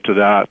subsequent to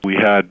that, we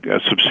had a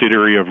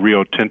subsidiary of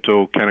Rio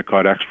Tinto,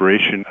 Kennecott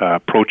Exploration,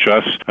 approach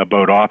us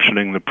about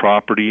optioning the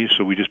property.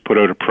 So we just put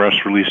out a press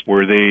release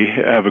where they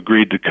have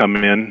agreed to come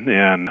in,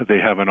 and they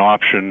have an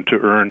option to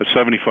earn a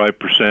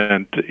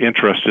 75%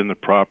 interest in the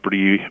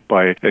property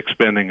by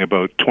expending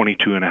about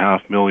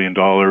 $22.5 million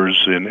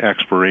in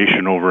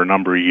exploration over a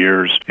number of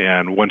years.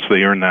 And once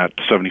they earn that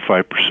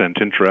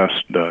 75%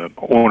 interest, the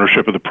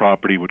ownership of the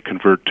property would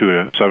convert to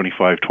a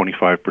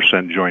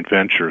 75-25% joint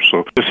venture.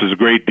 So this is a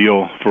great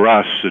deal for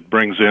us. It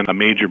brings in a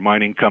major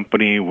mining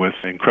company with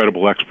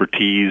incredible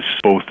expertise,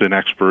 both in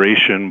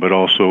exploration but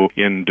also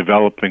in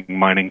developing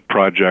mining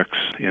projects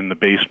in the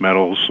base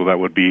metals. So that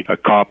would be a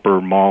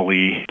copper,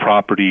 moly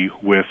property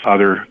with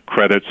other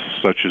credits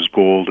such as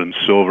gold and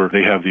silver.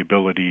 They have the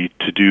ability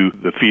to do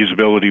the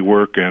feasibility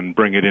work and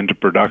bring it into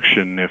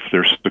production if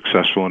they're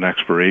successful in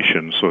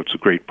exploration. So it's a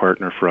great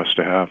partner for us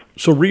to have.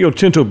 So Rio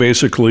Tinto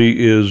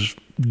basically is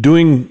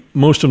doing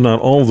most, if not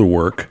all, of the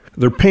work.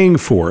 They're paying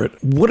for it.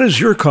 What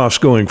is your cost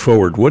going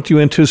forward? What do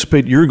you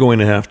anticipate you're going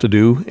to have to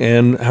do,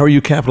 and how are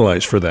you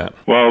capitalized for that?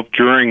 Well,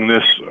 during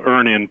this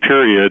earn-in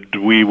period,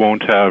 we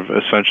won't have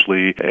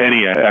essentially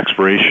any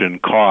exploration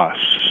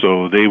costs.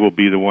 So they will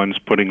be the ones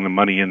putting the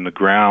money in the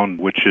ground,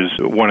 which is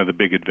one of the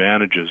big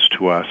advantages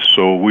to us.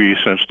 So we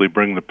essentially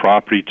bring the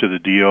property to the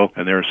deal,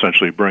 and they're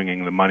essentially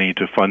bringing the money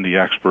to fund the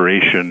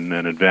exploration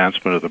and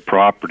advancement of the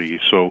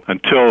property. So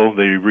until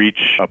they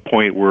reach a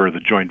point where the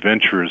joint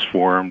venture is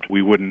formed,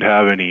 we wouldn't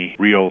have any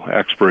real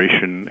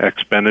exploration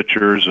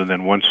expenditures, and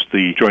then once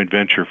the joint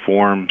venture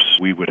forms,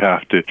 we would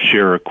have to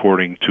share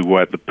according to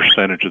what the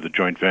percentage of the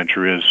joint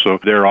venture is. So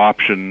their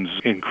options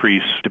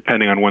increase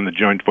depending on when the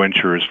joint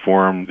venture is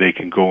formed. They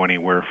can go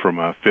anywhere from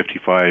a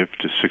 55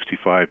 to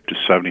 65 to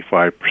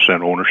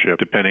 75% ownership,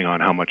 depending on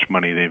how much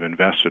money they've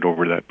invested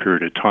over that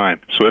period of time.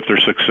 So if they're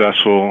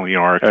successful,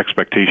 our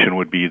expectation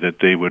would be that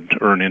they would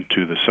earn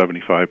into the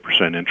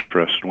 75%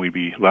 interest, and we'd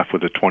be left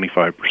with a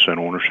 25%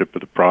 ownership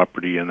of the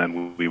property, and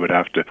then we would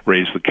have to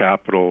raise the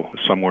capital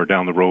somewhere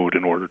down the road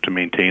in order to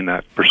maintain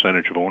that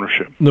percentage of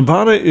ownership.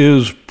 Nevada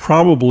is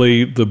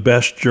probably the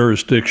best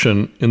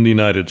jurisdiction in the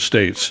United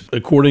States.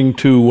 According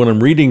to what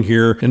I'm reading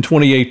here, in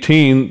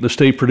 2018, the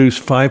state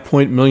produced 5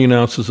 million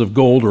ounces of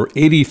gold, or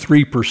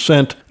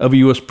 83% of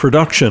U.S.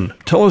 production.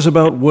 Tell us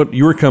about what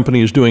your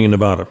company is doing in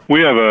Nevada.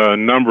 We have a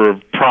number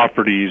of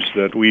properties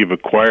that we've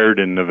acquired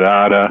in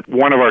Nevada.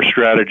 One of our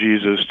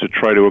strategies is to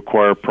try to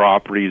acquire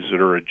properties that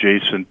are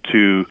adjacent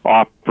to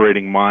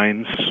operating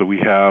mines. So we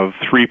have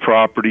 3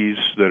 properties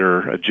that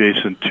are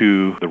adjacent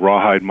to the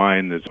Rawhide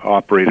mine that's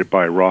operated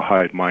by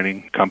Rawhide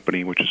Mining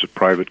Company, which is a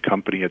private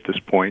company at this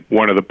point.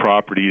 One of the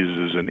properties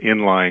is an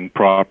inlying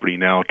property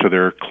now to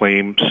their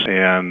claims,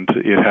 and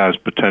it has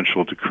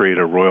potential to create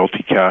a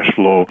royalty cash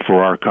flow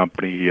for our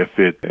company if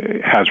it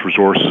has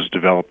resources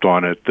developed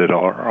on it that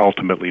are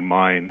ultimately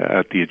mined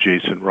at the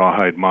adjacent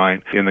Rawhide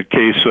mine. In the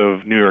case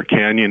of New York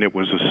Canyon, it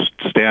was a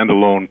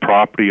standalone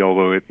property,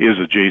 although it is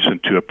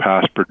adjacent to a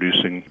past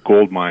producing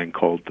gold mine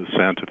called the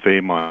Santa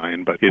Fe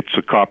mine, but it's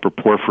a copper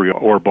porphyry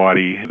ore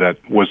body that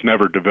was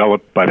never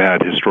developed but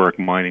had historic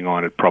mining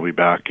on it probably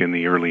back in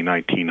the early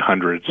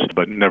 1900s,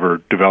 but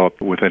never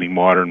developed with any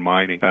modern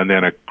mining. And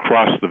then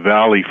across the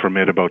valley from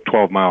it, about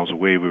 12 miles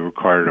away, we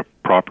acquired a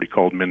property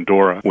called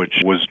Mindora,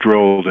 which was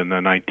drilled in the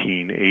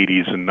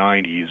 1980s and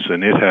 90s,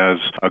 and it has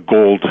a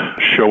gold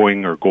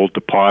showing or gold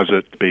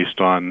deposit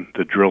based on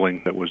the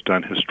drilling that was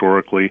done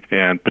historically,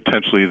 and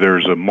potentially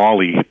there's a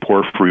moly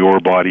porphyry ore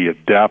body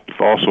at depth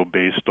also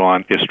based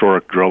on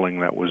historic drilling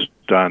that was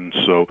done.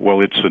 So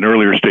while it's an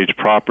earlier stage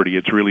property,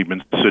 it's really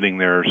been sitting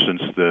there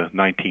since the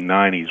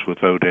 1990s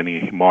without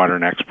any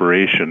modern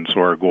exploration. So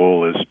our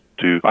goal is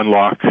to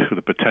unlock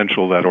the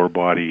potential of that ore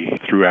body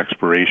through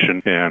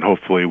exploration, and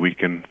hopefully we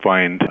can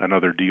find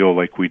another deal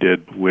like we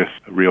did with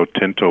Rio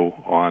Tinto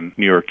on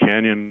New York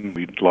Canyon.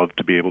 We'd love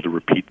to be able to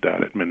repeat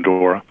that at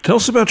Mindora. Tell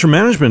us about your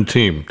management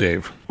team,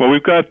 Dave. Well,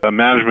 we've got a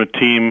management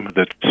team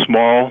that's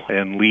small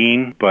and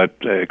lean, but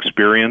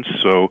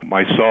experienced. So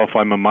myself,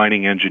 I'm a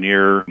mining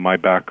engineer. My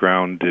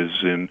background is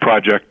in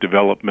project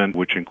development,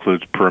 which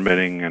includes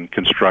permitting and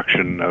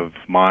construction of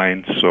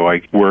mines. So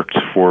I worked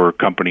for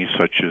companies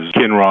such as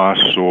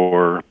Kinross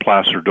or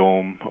Placer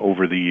Dome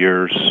over the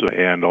years,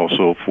 and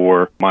also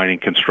for mining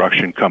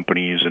construction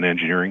companies and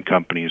engineering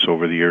companies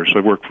over the years. So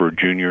I worked for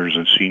juniors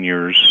and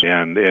seniors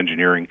and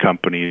engineering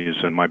companies,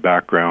 and my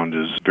background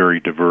is very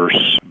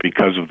diverse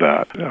because of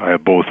that. I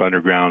have both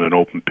underground and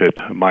open pit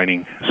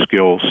mining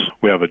skills.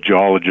 We have a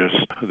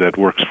geologist that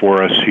works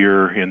for us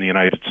here in the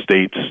United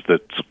States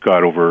that's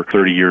got over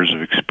 30 years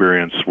of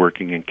experience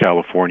working in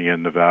California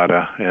and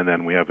Nevada, and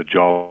then we have a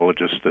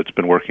geologist that's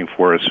been working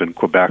for us in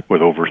Quebec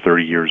with over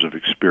 30 years of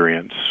experience.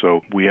 experience.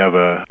 So we have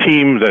a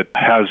team that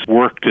has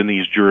worked in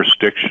these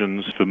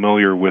jurisdictions,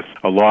 familiar with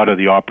a lot of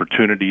the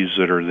opportunities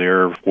that are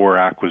there for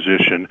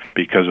acquisition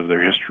because of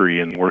their history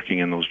in working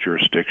in those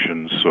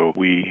jurisdictions. So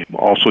we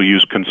also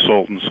use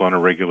consultants on a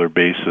regular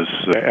basis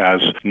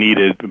as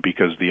needed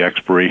because the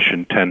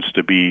exploration tends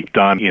to be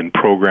done in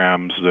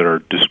programs that are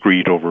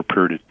discrete over a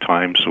period of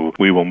time. So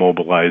we will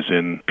mobilize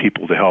in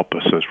people to help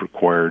us as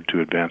required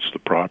to advance the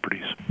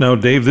properties. Now,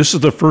 Dave, this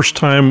is the first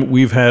time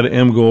we've had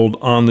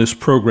EMGOLD on this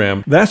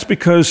program. That's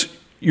because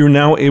you're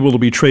now able to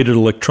be traded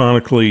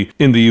electronically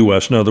in the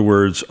U.S. In other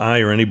words,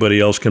 I or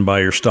anybody else can buy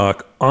your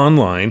stock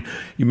online.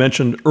 You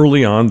mentioned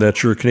early on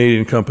that you're a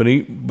Canadian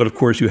company, but of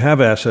course you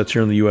have assets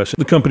here in the U.S.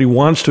 The company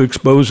wants to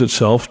expose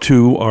itself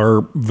to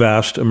our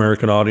vast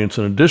American audience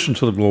in addition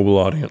to the global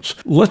audience.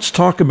 Let's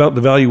talk about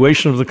the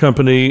valuation of the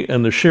company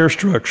and the share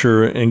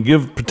structure and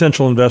give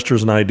potential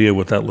investors an idea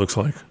what that looks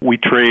like. We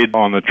trade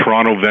on the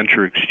Toronto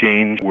Venture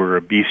Exchange. We're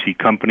a BC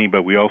company,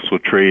 but we also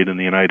trade in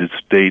the United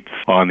States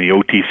on the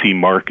OTC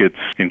markets.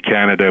 In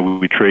Canada,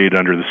 we trade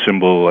under the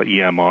symbol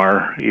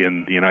EMR.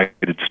 In the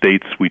United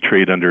States, we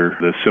trade under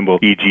the symbol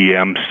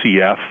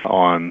EGMCF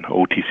on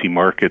OTC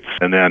markets.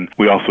 And then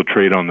we also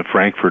trade on the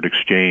Frankfurt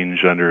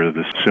Exchange under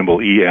the symbol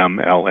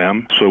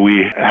EMLM. So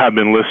we have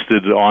been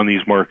listed on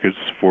these markets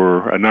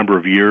for a number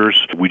of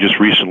years. We just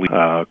recently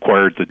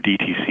acquired the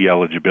DTC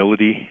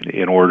eligibility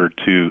in order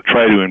to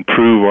try to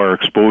improve our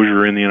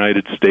exposure in the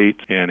United States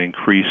and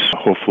increase,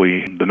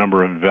 hopefully, the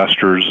number of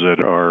investors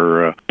that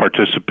are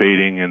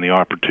participating in the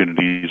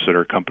opportunities that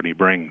our company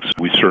brings.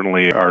 We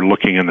certainly are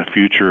looking in the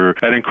future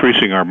at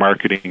increasing our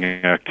marketing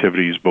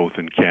activities both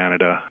in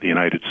Canada, the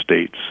United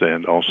States,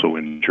 and also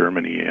in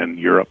Germany and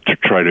Europe to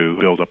try to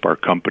build up our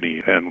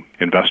company and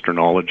investor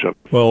knowledge of.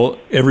 Well,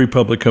 every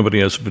public company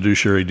has a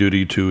fiduciary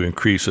duty to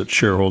increase its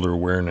shareholder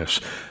awareness.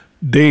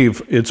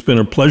 Dave, it's been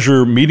a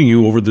pleasure meeting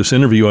you over this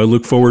interview. I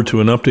look forward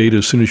to an update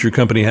as soon as your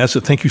company has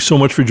it. Thank you so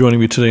much for joining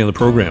me today on the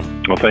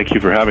program. Well, thank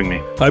you for having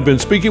me. I've been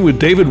speaking with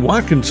David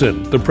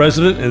Watkinson, the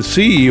president and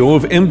CEO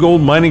of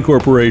EMGOLD Mining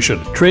Corporation,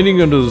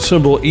 trading under the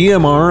symbol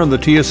EMR on the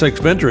TSX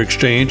Venture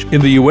Exchange, in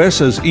the U.S.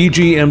 as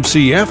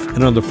EGMCF,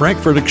 and on the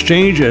Frankfurt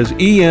Exchange as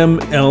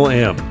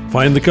EMLM.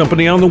 Find the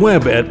company on the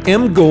web at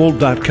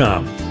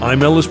emgold.com.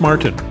 I'm Ellis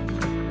Martin.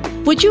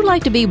 Would you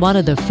like to be one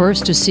of the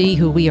first to see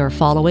who we are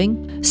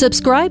following?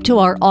 Subscribe to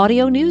our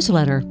audio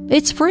newsletter.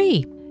 It's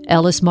free.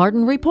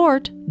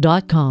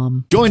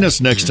 EllisMartinReport.com. Join us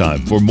next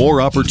time for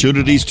more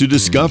opportunities to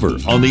discover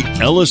on the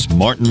Ellis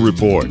Martin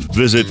Report.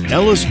 Visit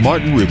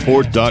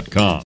EllisMartinReport.com.